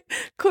 like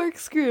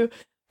corkscrew,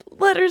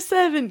 letter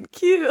 7,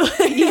 Q.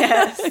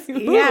 Yes.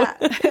 Yeah.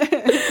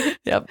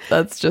 Yep,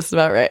 that's just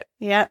about right.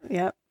 Yep.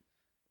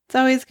 It's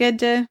always good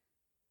to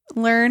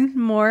learn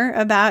more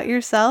about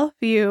yourself.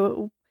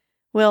 You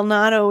will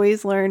not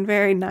always learn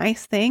very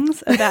nice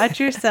things about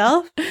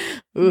yourself.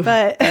 Ooh,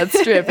 but that's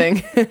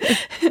stripping.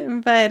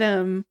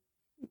 But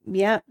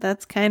yeah,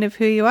 that's kind of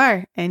who you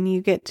are. And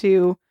you get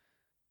to,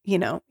 you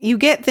know, you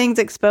get things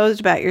exposed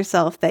about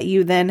yourself that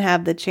you then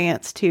have the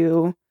chance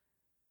to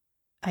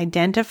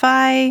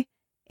identify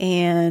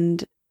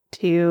and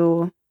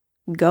to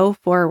go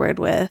forward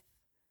with.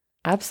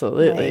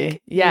 Absolutely.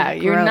 Like, yeah,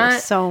 you're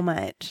not so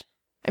much.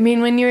 I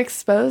mean, when you're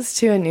exposed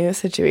to a new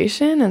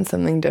situation and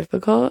something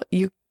difficult,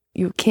 you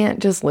can't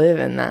just live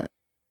in that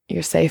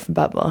your safe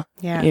bubble.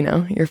 Yeah. You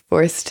know, you're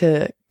forced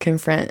to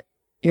confront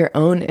your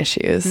own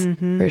issues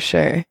for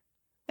sure.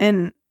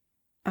 And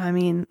I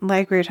mean,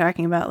 like we were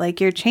talking about, like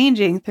you're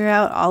changing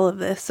throughout all of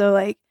this. So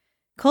like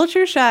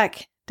culture shock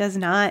does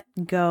not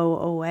go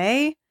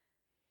away.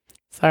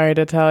 Sorry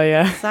to tell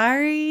you.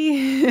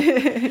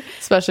 Sorry.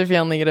 Especially if you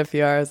only get a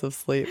few hours of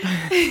sleep.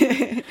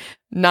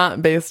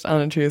 Not based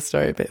on a true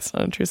story, based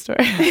on a true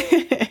story.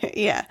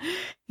 Yeah.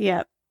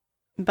 Yep.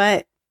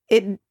 But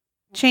it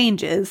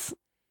changes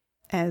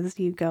as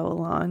you go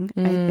along,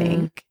 I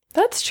think.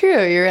 That's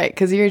true. You're right,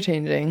 because you're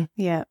changing.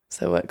 Yeah.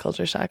 So what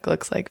culture shock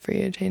looks like for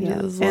you changes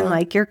as well. And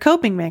like your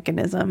coping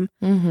mechanism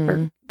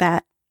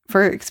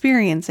for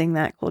experiencing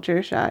that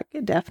culture shock,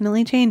 it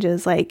definitely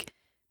changes. Like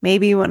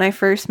maybe when I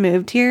first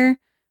moved here,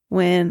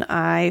 when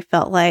I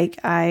felt like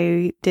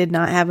I did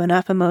not have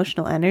enough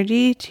emotional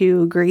energy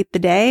to greet the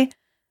day,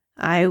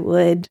 I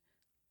would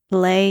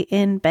lay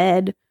in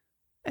bed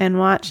and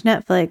watch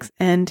Netflix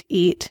and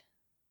eat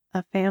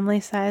a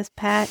family-sized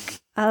pack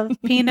of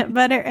peanut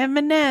butter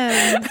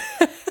M&Ms.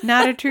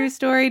 Not a true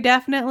story.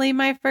 Definitely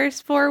my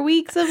first 4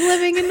 weeks of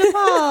living in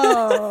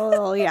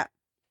Nepal. Yeah.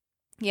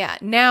 Yeah.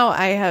 Now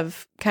I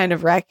have kind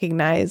of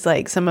recognized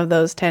like some of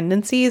those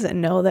tendencies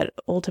and know that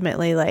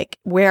ultimately like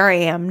where I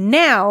am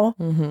now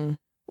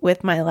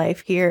with my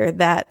life here,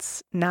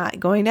 that's not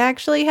going to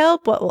actually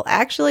help. What will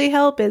actually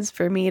help is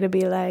for me to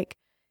be like,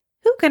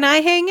 who can I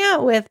hang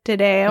out with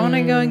today? I want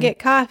to go and get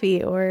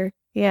coffee, or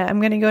yeah, I'm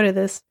going to go to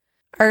this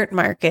art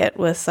market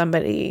with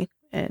somebody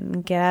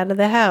and get out of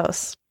the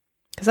house.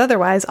 Because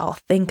otherwise I'll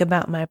think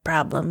about my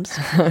problems.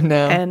 Oh,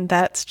 no. And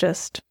that's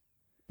just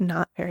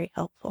not very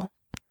helpful.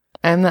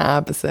 I'm the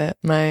opposite.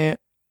 My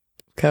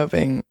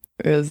coping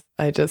is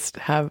I just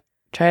try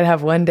to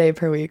have 1 day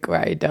per week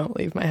where I don't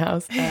leave my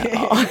house at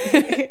all.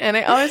 And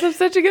I always have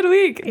such a good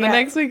week. The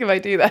next week if I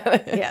do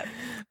that. Yeah.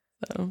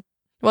 So,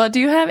 well, do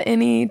you have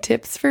any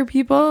tips for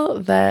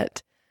people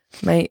that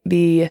might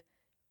be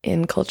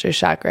in culture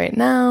shock right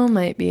now,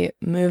 might be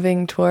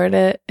moving toward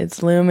it,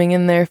 it's looming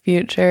in their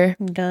future?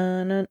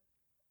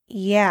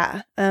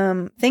 Yeah.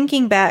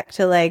 Thinking back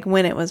to like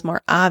when it was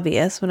more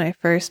obvious when I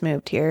first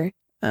moved here,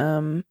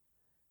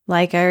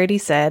 like I already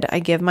said, I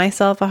give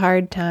myself a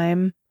hard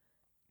time.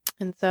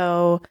 And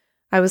so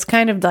I was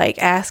kind of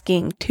like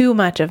asking too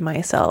much of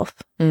myself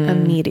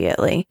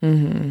immediately.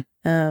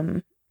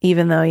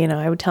 Even though,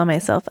 I would tell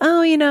myself,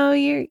 oh,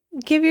 you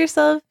give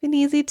yourself an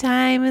easy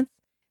time.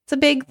 It's a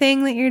big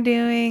thing that you're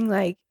doing.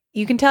 Like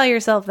you can tell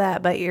yourself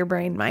that, but your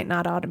brain might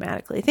not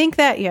automatically think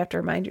that. You have to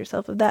remind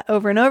yourself of that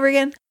over and over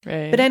again.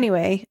 Right. But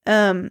anyway,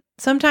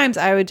 sometimes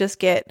I would just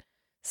get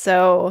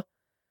so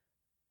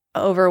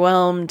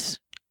overwhelmed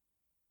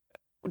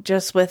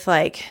just with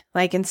like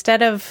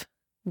instead of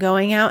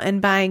going out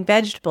and buying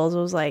vegetables, it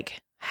was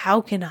like,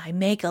 how can I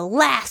make a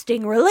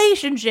lasting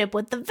relationship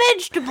with the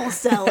vegetable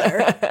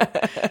seller?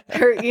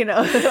 Or,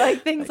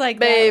 like things like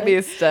Baby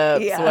that.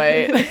 steps,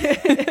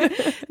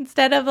 wait.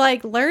 Instead of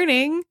like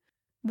learning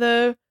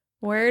the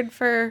word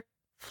for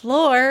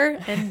floor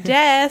and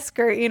desk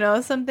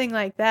or, something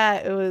like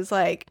that, it was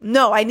like,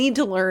 no, I need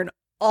to learn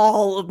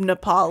all of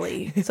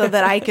Nepali so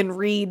that I can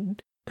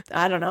read,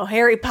 I don't know,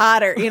 Harry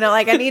Potter.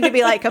 Like I need to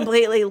be like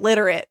completely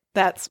literate.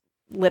 That's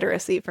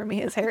literacy for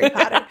me is Harry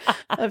Potter,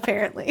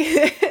 apparently.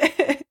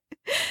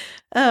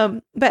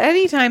 But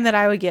anytime that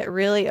I would get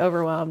really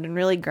overwhelmed and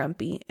really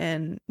grumpy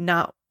and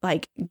not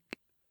like,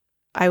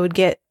 I would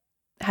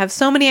have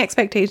so many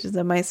expectations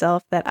of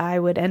myself that I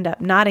would end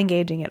up not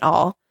engaging at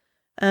all.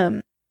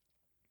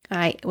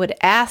 I would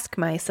ask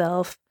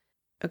myself,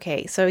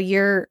 okay, so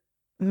you're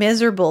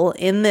miserable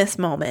in this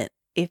moment.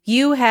 If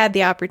you had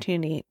the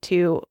opportunity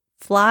to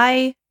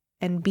fly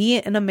and be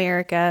in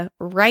America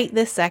right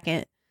this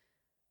second,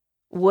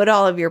 would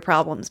all of your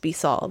problems be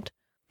solved?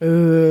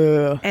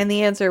 Ooh. And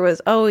the answer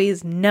was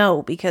always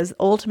no, because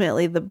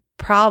ultimately the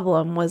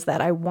problem was that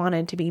I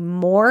wanted to be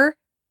more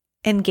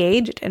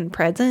engaged and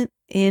present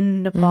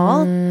in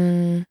Nepal,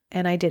 and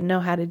I didn't know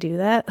how to do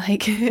that.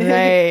 Like,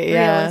 right,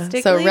 yeah.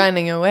 So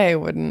running away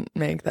wouldn't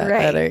make that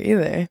better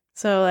either.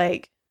 So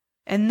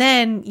and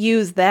then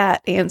use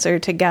that answer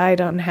to guide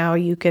on how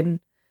you can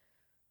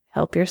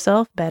help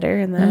yourself better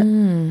in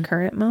that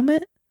current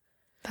moment.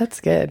 That's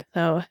good.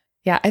 So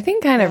yeah, I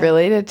think kind of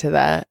related to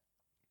that,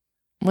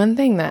 one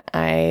thing that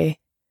I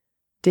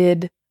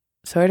did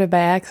sort of by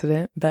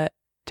accident, but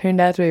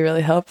turned out to be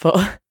really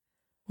helpful,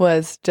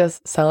 was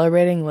just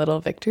celebrating little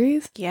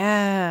victories.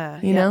 Yeah.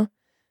 You know?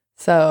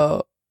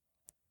 So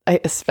I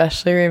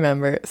especially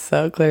remember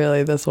so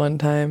clearly this one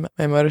time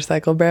my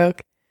motorcycle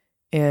broke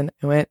and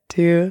I went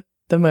to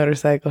the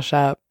motorcycle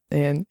shop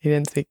and he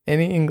didn't speak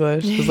any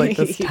English. It was like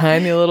this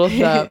tiny little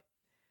shop.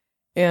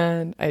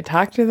 And I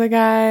talked to the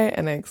guy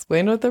and I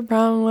explained what the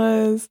problem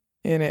was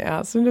and I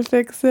asked him to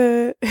fix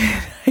it.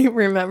 I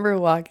remember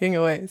walking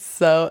away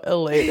so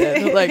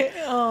elated. Like,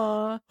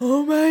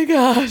 oh my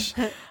gosh,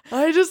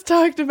 I just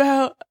talked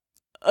about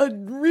a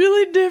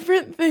really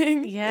different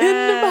thing in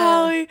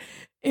Nepali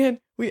and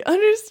we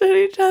understood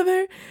each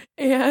other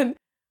and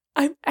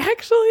I'm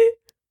actually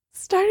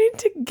starting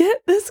to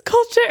get this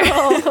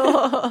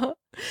culture.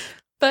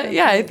 But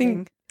yeah, I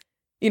think,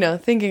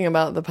 thinking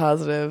about the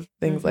positive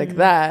things like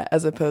that,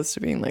 as opposed to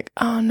being like,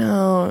 oh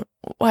no,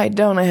 why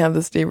don't I have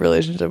this deep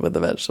relationship with the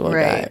vegetable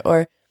guy?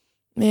 Or,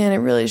 man, I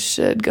really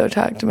should go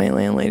talk to my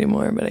landlady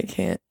more, but I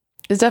can't.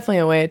 is definitely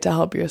a way to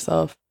help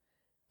yourself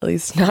at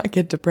least not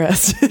get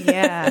depressed.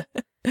 Yeah.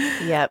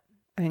 Yep.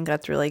 I think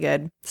that's really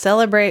good.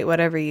 Celebrate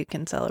whatever you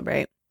can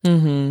celebrate.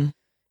 Mm-hmm.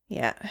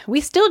 Yeah.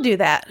 We still do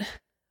that.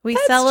 We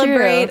That's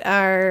celebrate true.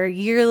 our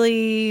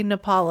yearly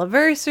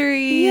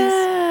Nepal-iversaries.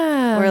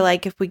 Yeah. Or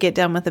like if we get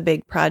done with a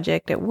big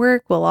project at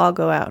work, we'll all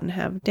go out and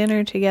have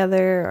dinner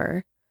together.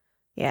 Or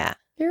yeah.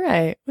 You're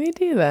right. We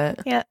do that.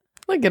 Yeah.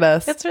 Look at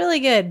us. It's really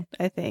good,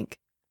 I think.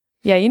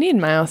 Yeah, you need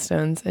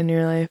milestones in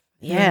your life.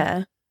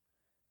 Yeah.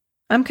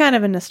 I'm kind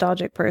of a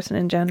nostalgic person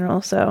in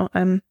general, so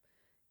I'm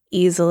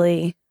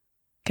easily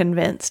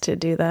convinced to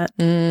do that.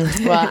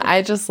 Well,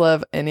 I just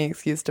love any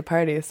excuse to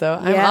party, so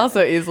I'm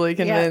also easily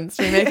convinced.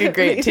 We make a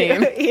great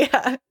team.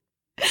 Yeah.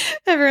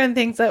 Everyone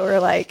thinks that we're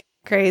like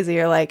crazy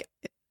or like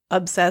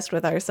obsessed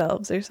with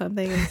ourselves or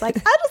something. It's like,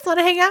 I just want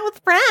to hang out with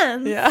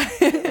friends.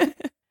 Yeah.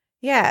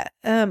 Yeah.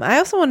 I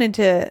also wanted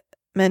to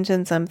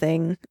mention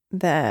something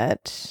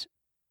that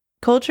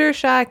culture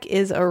shock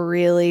is a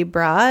really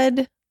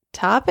broad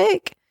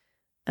topic.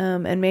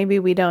 And maybe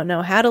we don't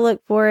know how to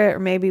look for it, or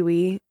maybe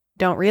we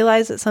don't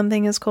realize that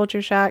something is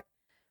culture shock.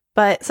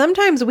 But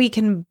sometimes we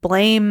can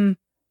blame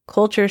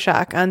culture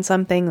shock on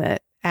something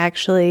that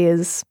actually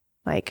is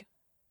like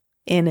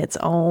in its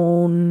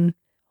own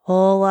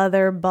whole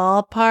other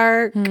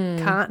ballpark,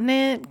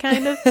 continent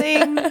kind of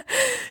thing,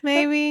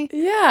 maybe.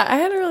 Yeah, I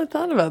hadn't really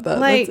thought about that.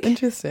 Like, that's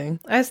interesting.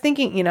 I was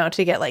thinking,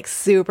 to get like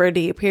super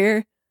deep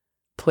here.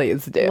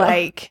 Please do.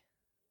 Like,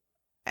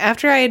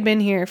 after I had been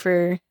here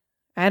for,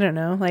 I don't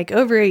know, like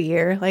over a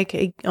year,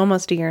 like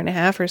almost a year and a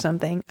half or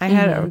something, I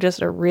had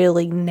just a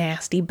really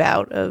nasty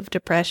bout of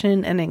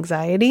depression and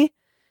anxiety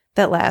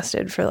that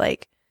lasted for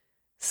like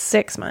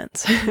 6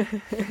 months.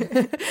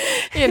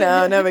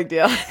 No big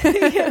deal.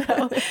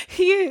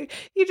 You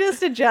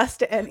just adjust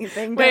to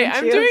anything. Wait, don't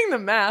I'm you? doing the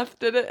math.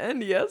 Did it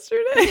end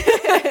yesterday?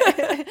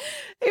 It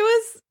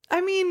was,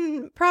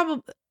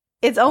 probably,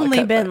 it's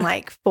only been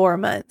like 4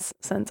 months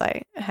since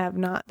I have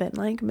not been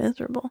like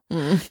miserable.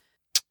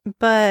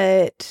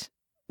 But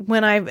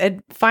when I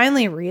had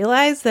finally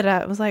realized that,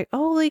 I was like,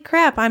 holy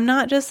crap, I'm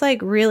not just like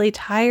really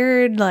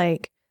tired.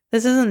 Like,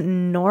 this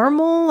isn't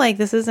normal. Like,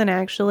 this isn't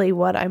actually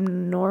what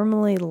I'm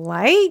normally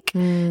like.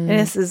 And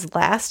this has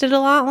lasted a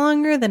lot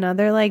longer than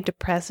other like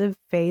depressive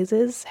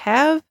phases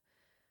have.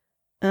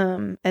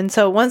 And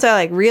so once I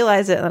like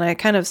realized it, and I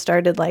kind of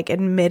started like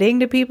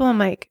admitting to people, I'm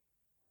like,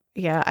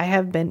 yeah, I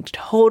have been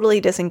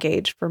totally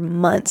disengaged for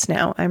months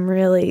now. I'm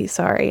really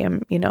sorry.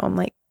 I'm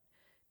like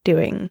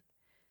doing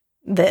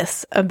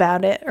this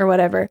about it or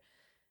whatever.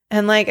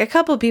 And like a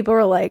couple people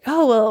were like,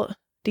 oh, well,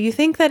 do you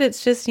think that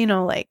it's just,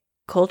 like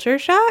culture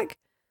shock?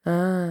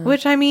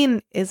 Which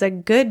is a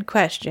good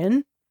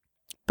question.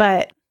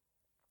 But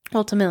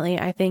ultimately,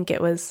 I think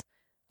it was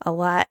a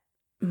lot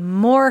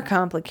more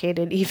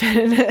complicated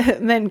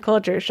even than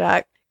culture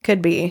shock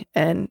could be.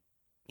 And,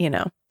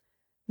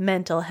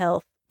 mental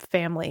health,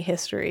 family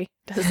history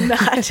does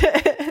not.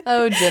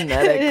 Oh,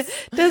 genetics.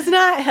 Does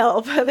not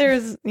help.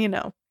 There's,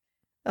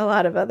 a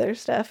lot of other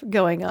stuff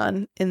going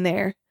on in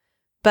there.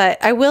 But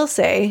I will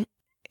say,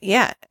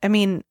 yeah,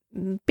 being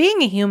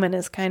a human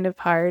is kind of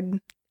hard.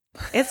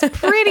 It's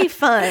pretty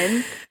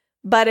fun,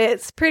 but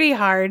it's pretty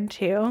hard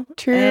too.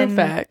 True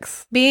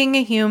facts. Being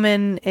a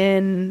human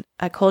in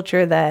a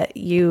culture that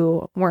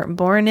you weren't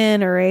born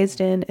in or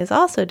raised in is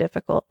also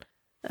difficult.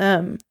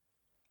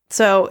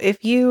 So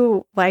if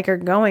you like are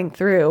going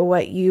through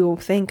what you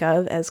think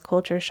of as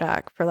culture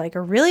shock for like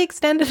a really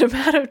extended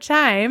amount of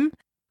time,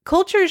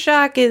 culture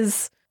shock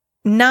is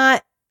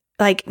not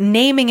like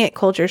naming it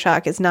culture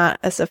shock is not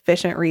a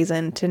sufficient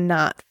reason to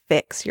not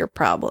fix your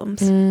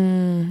problems.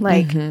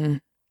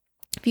 If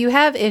you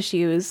have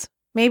issues,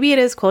 maybe it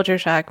is culture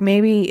shock.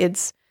 Maybe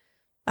it's,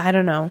 I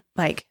don't know,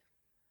 like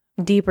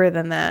deeper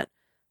than that,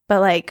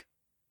 but like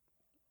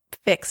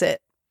fix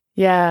it.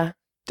 Yeah.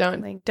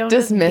 Don't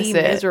dismiss just be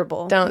it.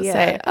 Miserable. Don't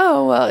say,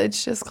 oh, well,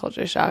 it's just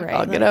culture shock. Right,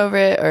 I'll get over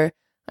it. Or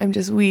I'm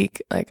just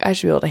weak. Like, I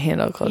should be able to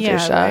handle culture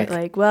shock. Right.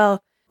 Like,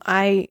 well,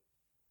 I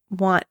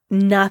want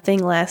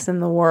nothing less in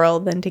the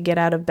world than to get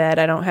out of bed.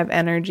 I don't have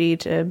energy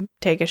to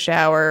take a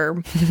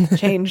shower,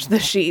 change the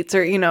sheets,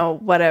 or,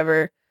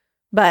 whatever.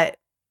 But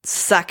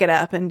suck it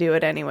up and do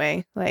it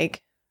anyway.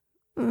 Like,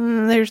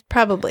 there's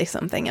probably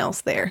something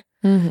else there.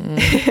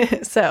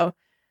 So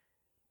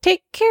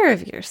take care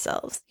of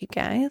yourselves, you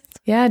guys.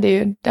 Yeah,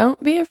 dude.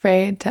 Don't be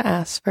afraid to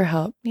ask for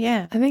help.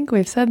 Yeah. I think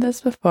we've said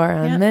this before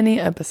on many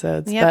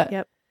episodes.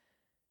 But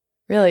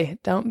really,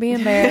 don't be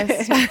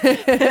embarrassed.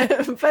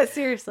 But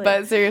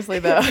seriously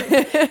though.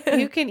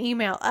 You can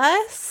email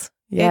us.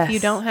 Yes. If you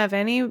don't have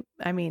any,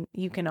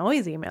 you can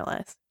always email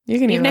us. You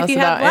can even email if you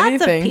us have about lots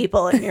anything. of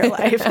people in your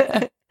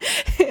life.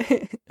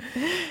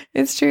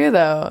 It's true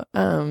though.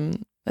 I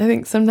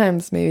think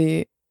sometimes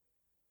maybe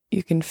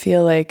you can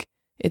feel like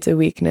it's a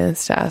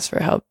weakness to ask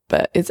for help,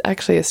 but it's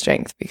actually a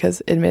strength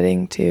because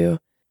admitting to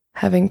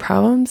having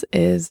problems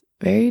is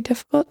very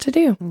difficult to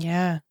do.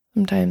 Yeah.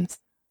 Sometimes.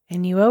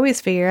 And you always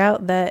figure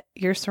out that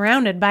you're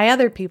surrounded by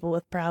other people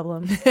with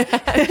problems. True.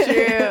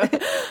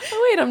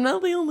 Oh, wait, I'm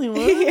not the only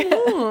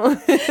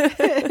one.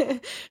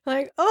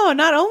 Like, oh,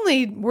 not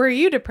only were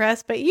you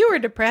depressed, but you were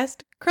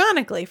depressed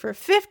chronically for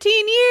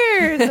 15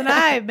 years, and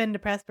I've been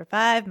depressed for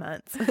 5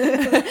 months.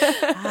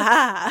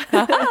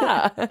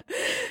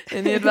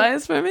 Any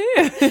advice for me?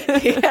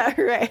 Yeah,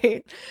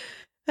 right.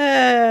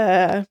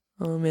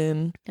 Oh,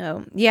 man.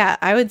 Oh, yeah,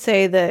 I would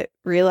say that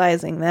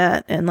realizing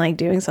that and like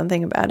doing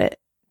something about it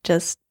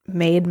just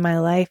made my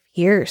life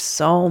here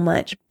so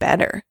much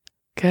better.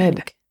 Good.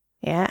 Like,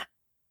 yeah.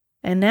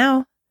 And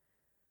now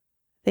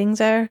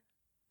things are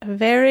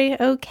very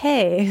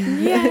okay.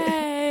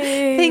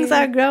 Yay. Things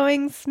are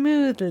going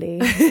smoothly.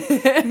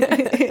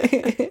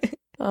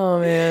 Oh,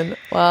 man.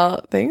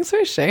 Well, thanks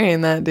for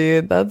sharing that,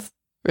 dude. That's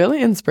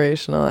really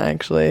inspirational,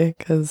 actually,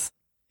 because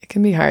it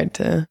can be hard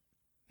to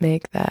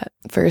make that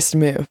first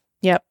move.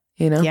 Yep.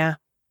 You know? Yeah,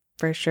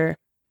 for sure.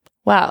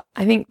 Well,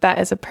 I think that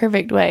is a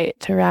perfect way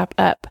to wrap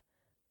up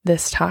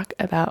this talk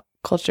about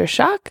culture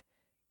shock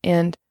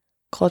and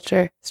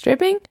culture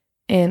stripping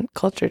and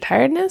culture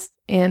tiredness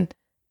and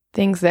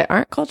things that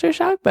aren't culture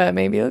shock but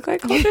maybe look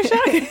like culture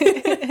shock.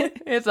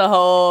 It's a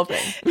whole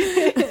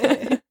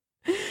thing.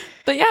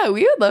 But yeah,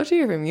 we would love to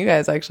hear from you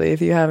guys, actually,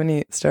 if you have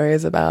any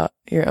stories about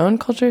your own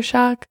culture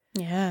shock.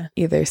 Yeah.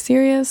 Either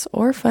serious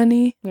or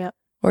funny. Yep.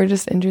 Or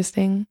just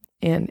interesting.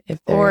 And if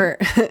they're... Or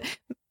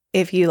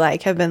if you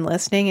like have been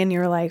listening and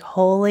you're like,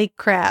 holy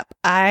crap,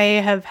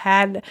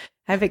 I've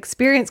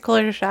experienced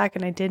culture shock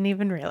and I didn't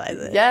even realize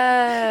it.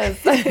 Yes.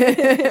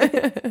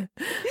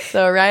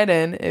 So write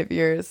in. If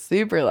you're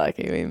super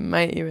lucky, we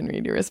might even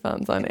read your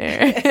response on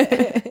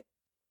air.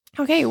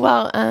 Okay,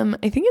 well,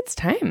 I think it's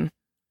time.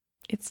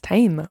 It's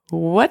time.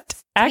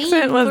 What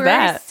accent was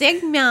that?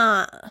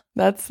 Sigma.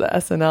 That's the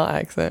SNL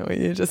accent, what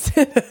you just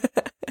did.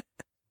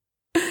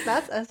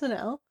 That's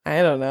SNL.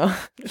 I don't know.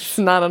 It's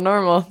not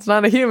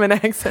a human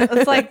accent.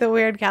 It's like the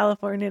weird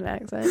Californian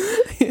accent.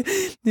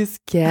 This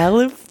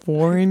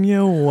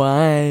California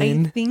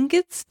wine. I think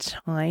it's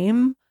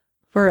time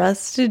for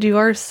us to do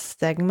our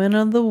segment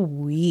of the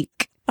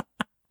week.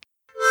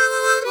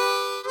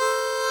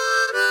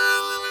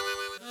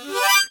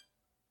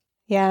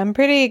 Yeah, I'm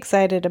pretty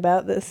excited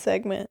about this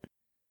segment.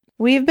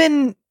 We've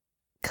been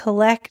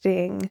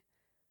collecting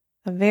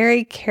a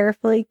very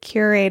carefully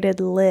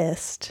curated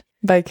list.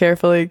 By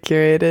carefully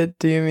curated,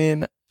 do you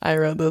mean I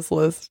wrote this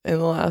list in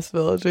the last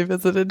village we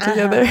visited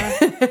together?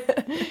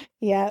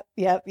 Yep.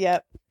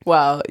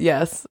 Wow,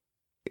 yes.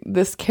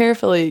 This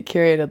carefully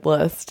curated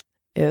list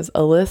is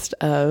a list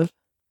of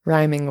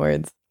rhyming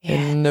words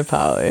in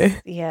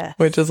Nepali. Yeah.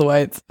 Which is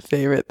White's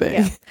favorite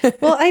thing. Yeah.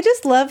 Well, I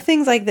just love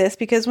things like this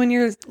because when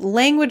you're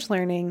language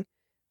learning,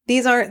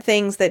 these aren't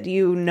things that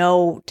you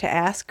know to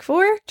ask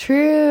for.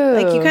 True.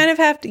 Like you kind of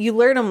have to, you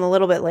learn them a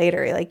little bit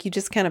later. Like you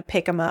just kind of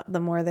pick them up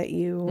the more that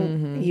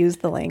you use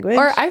the language.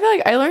 Or I feel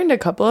like I learned a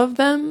couple of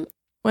them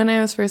when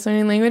I was first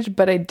learning language,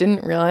 but I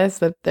didn't realize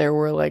that there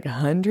were like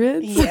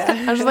hundreds.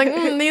 Yeah. I was just like,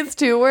 these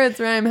 2 words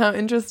rhyme. How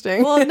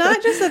interesting. Well,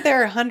 not just that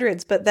there are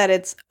hundreds, but that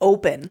it's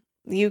open.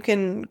 You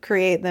can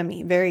create them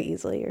very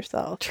easily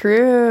yourself.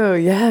 True.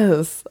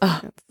 Yes. Oh,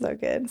 That's so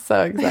good.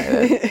 So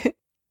excited.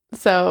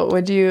 So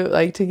would you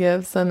like to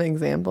give some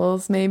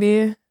examples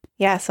maybe?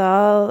 Yeah, so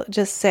I'll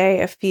just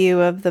say a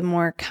few of the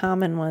more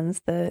common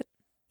ones that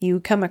you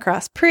come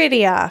across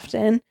pretty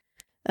often.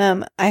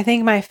 I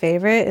think my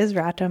favorite is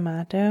rato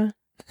mato,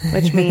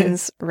 which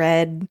means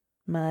red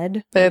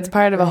mud. It's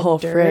part of a whole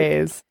dirt.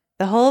 phrase.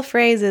 The whole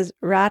phrase is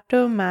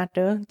rato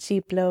mato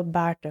chiplo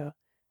barto,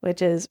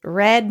 which is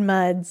red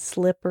mud,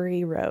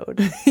 slippery road.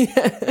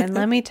 And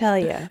let me tell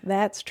you,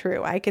 that's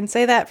true. I can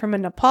say that from a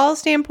Nepal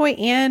standpoint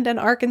and an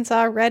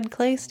Arkansas red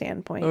clay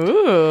standpoint.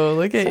 Ooh,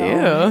 look at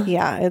you.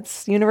 Yeah,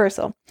 it's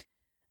universal.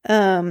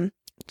 Chito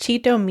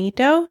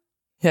mito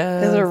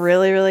is a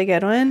really, really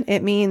good one.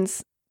 It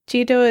means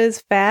Chito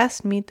is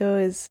fast,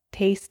 mito is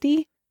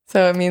tasty.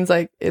 So it means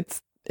like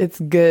it's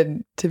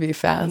good to be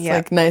fast,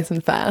 like nice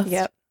and fast.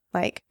 Yep.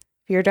 Like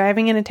if you're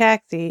driving in a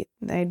taxi,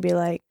 I'd be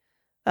like,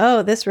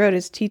 oh, this road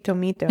is Chito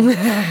mito.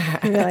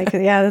 You're like,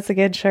 yeah, that's a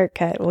good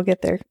shortcut. We'll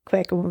get there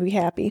quick and we'll be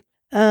happy.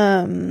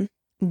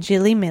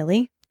 Jilly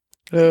Milly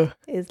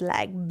is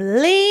like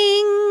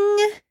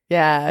bling.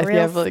 Yeah, if real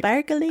you have like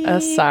sparkly.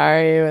 a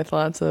sari with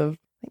lots of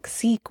like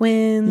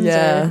sequins,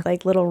 or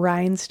like little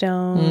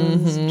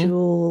rhinestones,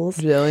 jewels.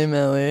 Jilly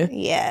Milly.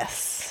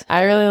 Yes.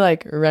 I really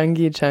like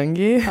rungi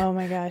chungi. Oh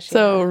my gosh.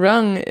 So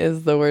rung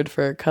is the word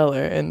for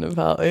color in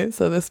Nepali.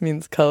 So this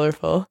means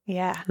colorful.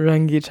 Yeah.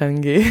 Rungi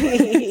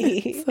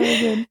chungi. So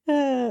good.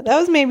 That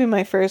was maybe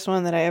my first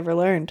one that I ever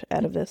learned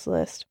out of this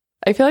list.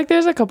 I feel like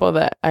there's a couple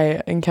that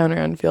I encounter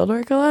on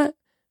fieldwork a lot.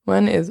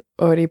 One is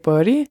ori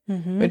pori,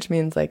 which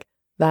means like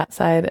that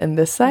side and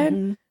this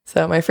side.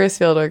 So my first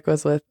fieldwork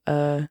was with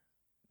a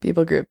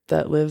people group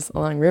that lives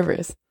along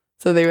rivers.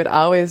 So they would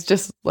always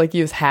just like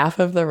use half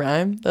of the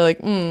rhyme. They're like,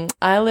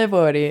 I live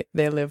ori,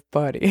 they live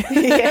body.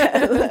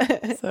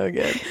 Yeah. So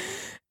good.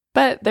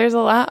 But there's a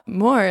lot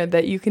more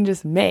that you can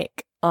just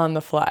make on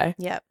the fly.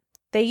 Yep.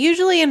 They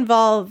usually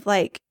involve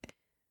like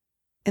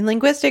In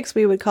linguistics,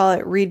 we would call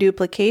it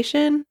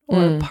reduplication,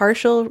 or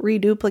partial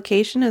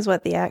reduplication is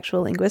what the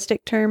actual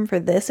linguistic term for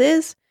this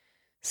is.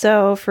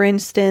 So, for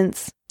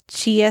instance,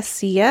 chia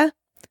sia.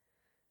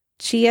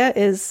 Chia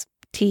is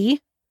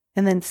tea,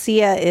 and then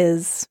sia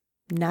is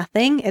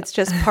nothing. It's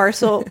just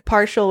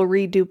partial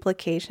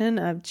reduplication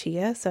of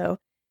chia. So,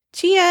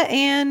 chia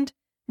and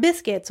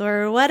biscuits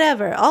or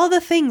whatever, all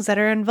the things that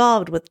are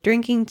involved with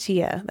drinking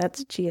chia.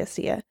 That's chia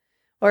sia.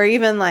 Or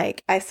even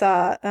like I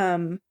saw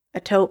a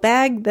tote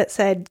bag that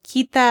said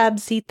kitab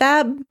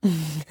sitab.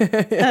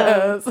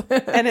 Yes.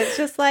 And it's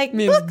just like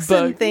Means books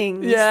and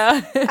things.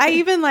 Yeah.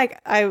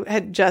 I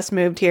had just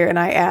moved here and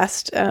I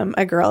asked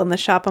a girl in the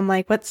shop, I'm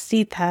like, what's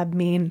sitab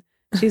mean?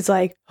 She's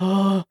like,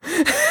 I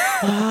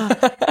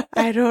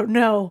don't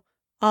know.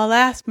 I'll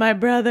ask my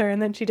brother.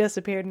 And then she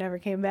disappeared and never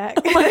came back.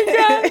 Oh my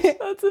gosh,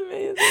 that's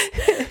amazing.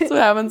 That's what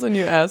happens when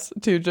you ask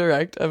too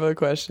direct of a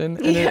question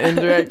in an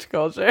indirect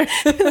culture.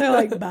 They're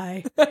like,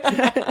 bye.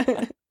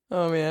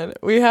 Oh man,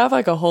 we have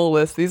like a whole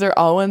list. These are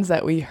all ones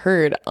that we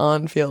heard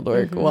on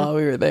fieldwork while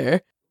we were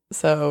there.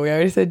 So we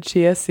already said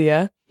chia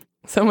sia.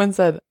 Someone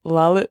said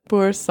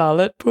Lalitpur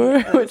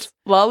Salitpur, which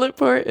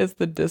Lalitpur is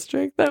the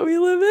district that we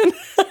live in.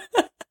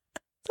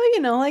 So,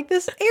 like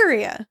this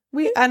area.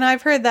 And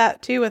I've heard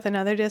that too with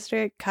another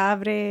district,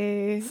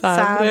 Kavre,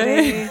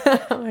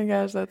 Savre. Oh my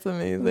gosh, that's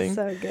amazing.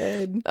 So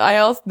good.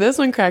 This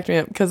one cracked me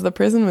up because the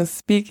person was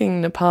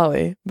speaking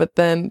Nepali, but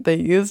then they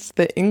used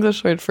the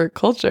English word for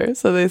culture.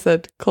 So they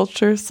said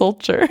culture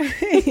solture.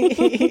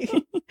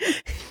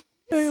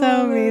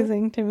 So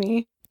amazing to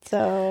me.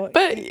 So,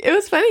 but it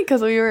was funny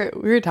because we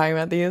were talking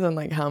about these and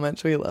like how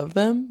much we love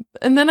them.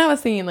 And then I was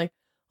thinking like,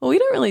 well, we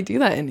don't really do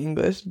that in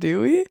English,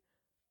 do we?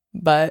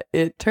 But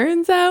it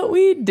turns out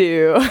we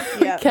do.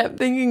 Yep. I kept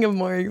thinking of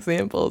more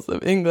examples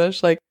of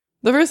English. Like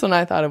the first one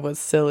I thought of was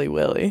Silly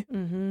Willy.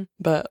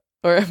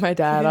 Or my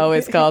dad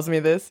always calls me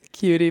this,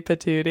 cutie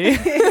patootie.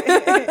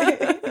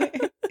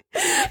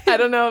 I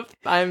don't know if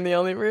I'm the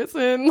only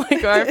person,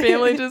 like our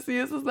family just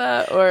uses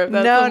that, or if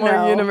that's a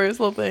more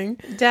universal thing.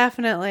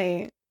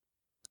 Definitely.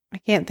 I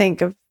can't think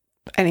of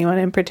anyone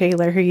in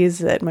particular who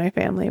uses it in my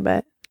family,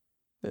 but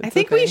I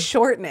think we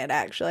shorten it,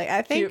 actually.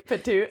 I think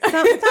Patoot.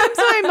 Sometimes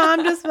my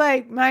mom just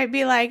might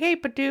be like, hey,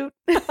 Patoot.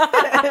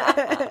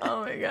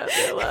 Oh my gosh,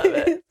 I love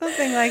it.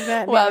 Something like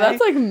that. Wow, that's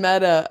like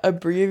meta,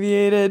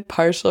 abbreviated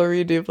partial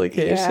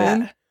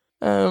reduplication.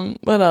 Yeah.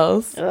 What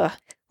else?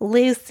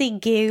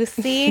 Loosey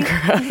goosey.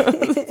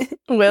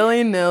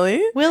 Willy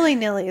nilly. Willy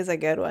nilly is a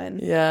good one.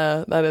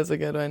 Yeah, that is a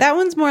good one. That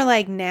one's more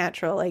like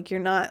natural. Like you're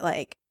not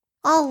like,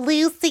 oh,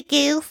 loosey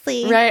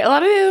goosey. Right. A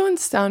lot of the other ones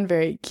sound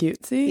very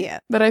cutesy. Yeah.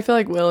 But I feel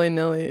like willy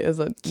nilly is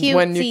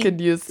one you could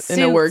use in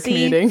a work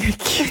meeting.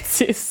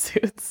 Cutesy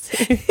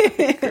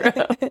suitsy.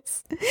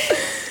 Gross.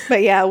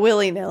 But yeah,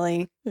 willy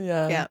nilly.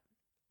 Yeah.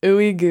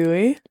 Ooey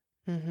gooey.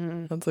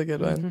 That's a good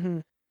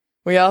one.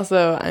 We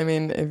also, I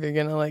mean, if you're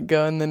gonna like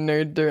go in the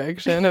nerd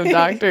direction of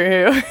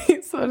Doctor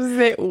Who, so to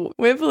say,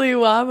 wibbly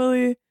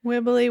wobbly,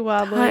 timey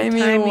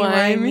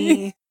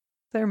wimey. Is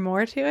there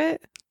more to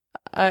it?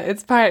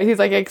 It's part. He's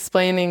like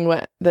explaining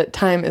that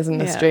time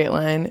isn't a straight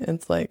line.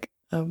 It's like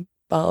a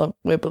ball of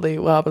wibbly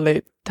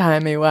wobbly,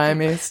 timey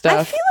wimey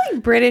stuff. I feel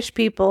like British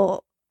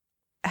people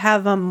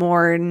have a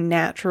more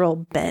natural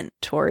bent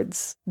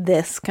towards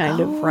this kind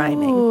of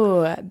rhyming.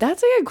 Oh,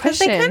 that's a good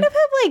question. They kind of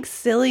have like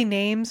silly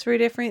names for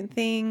different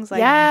things,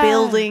 like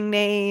building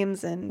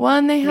names and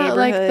they have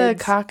like the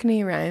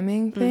Cockney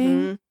rhyming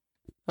thing.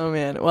 Oh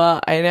man. Well,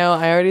 I know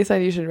I already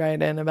said you should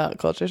write in about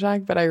culture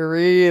shock, but I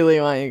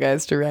really want you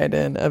guys to write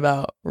in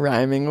about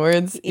rhyming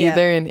words,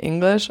 either in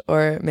English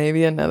or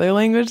maybe another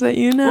language that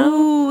you know.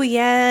 Oh,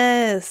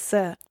 yes.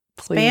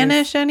 Please.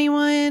 Spanish,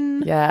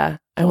 anyone? Yeah.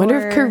 I wonder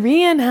if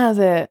Korean has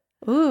it.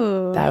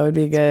 Ooh. That would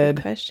be good.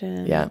 Good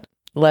question. Yeah.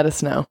 Let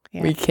us know.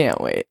 Yeah. We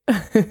can't wait.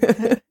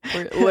 We're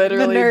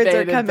literally the nerds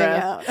are coming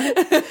out.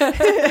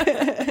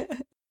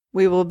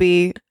 We will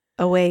be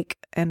awake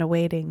and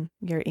awaiting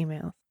your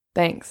emails.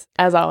 Thanks,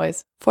 as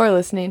always, for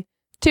listening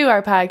to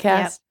our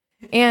podcast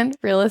and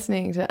for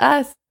listening to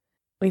us.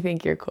 We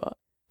think you're cool.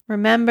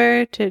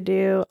 Remember to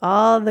do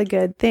all the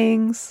good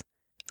things.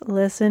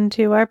 Listen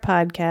to our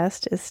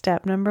podcast is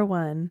step number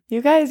 1.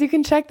 You guys, you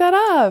can check that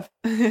off.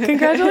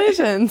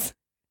 Congratulations.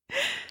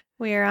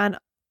 We are on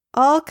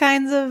all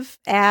kinds of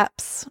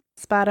apps,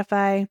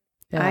 Spotify,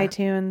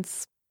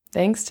 iTunes.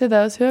 Thanks to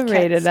those who have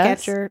rated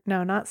us. Sketcher.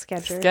 No, not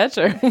Sketcher.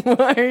 Sketcher.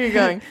 Why are you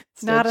going?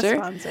 Not a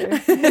sponsor.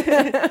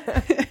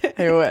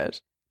 I wish.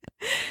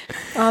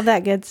 All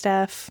that good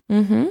stuff.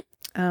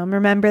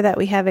 Remember that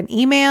we have an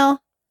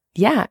email.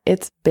 Yeah,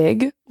 it's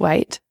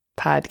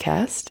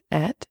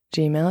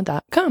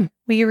bigwhitepodcast@gmail.com.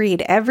 We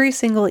read every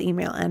single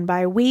email. And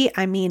by we,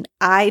 I mean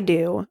I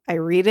do. I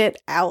read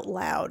it out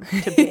loud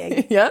to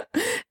Big. Yep.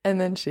 And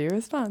then she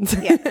responds.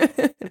 Yeah.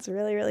 It's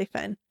really, really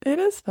fun. It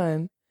is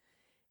fun.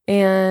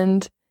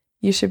 And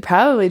you should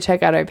probably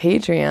check out our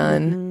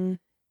Patreon.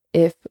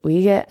 if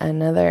we get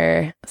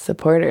another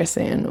supporter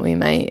soon, we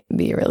might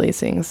be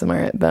releasing some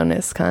more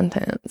bonus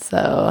content.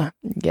 So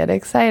get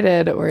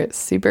excited. We're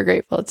super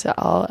grateful to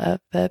all of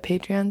the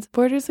Patreon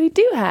supporters we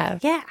do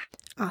have. Yeah.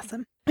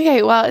 Awesome.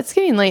 Okay, well, it's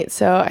getting late,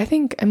 so I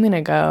think I'm going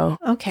to go.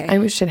 Okay.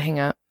 I should hang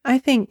up. I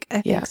think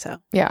so.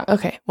 Yeah,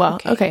 okay. Well,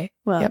 okay.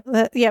 Well,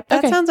 Yep. that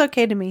Okay. sounds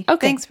okay to me.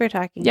 Okay. Thanks for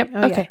talking. Yep.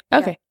 Oh, Okay. yeah.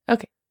 Okay.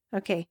 Okay.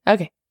 Okay.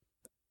 Okay.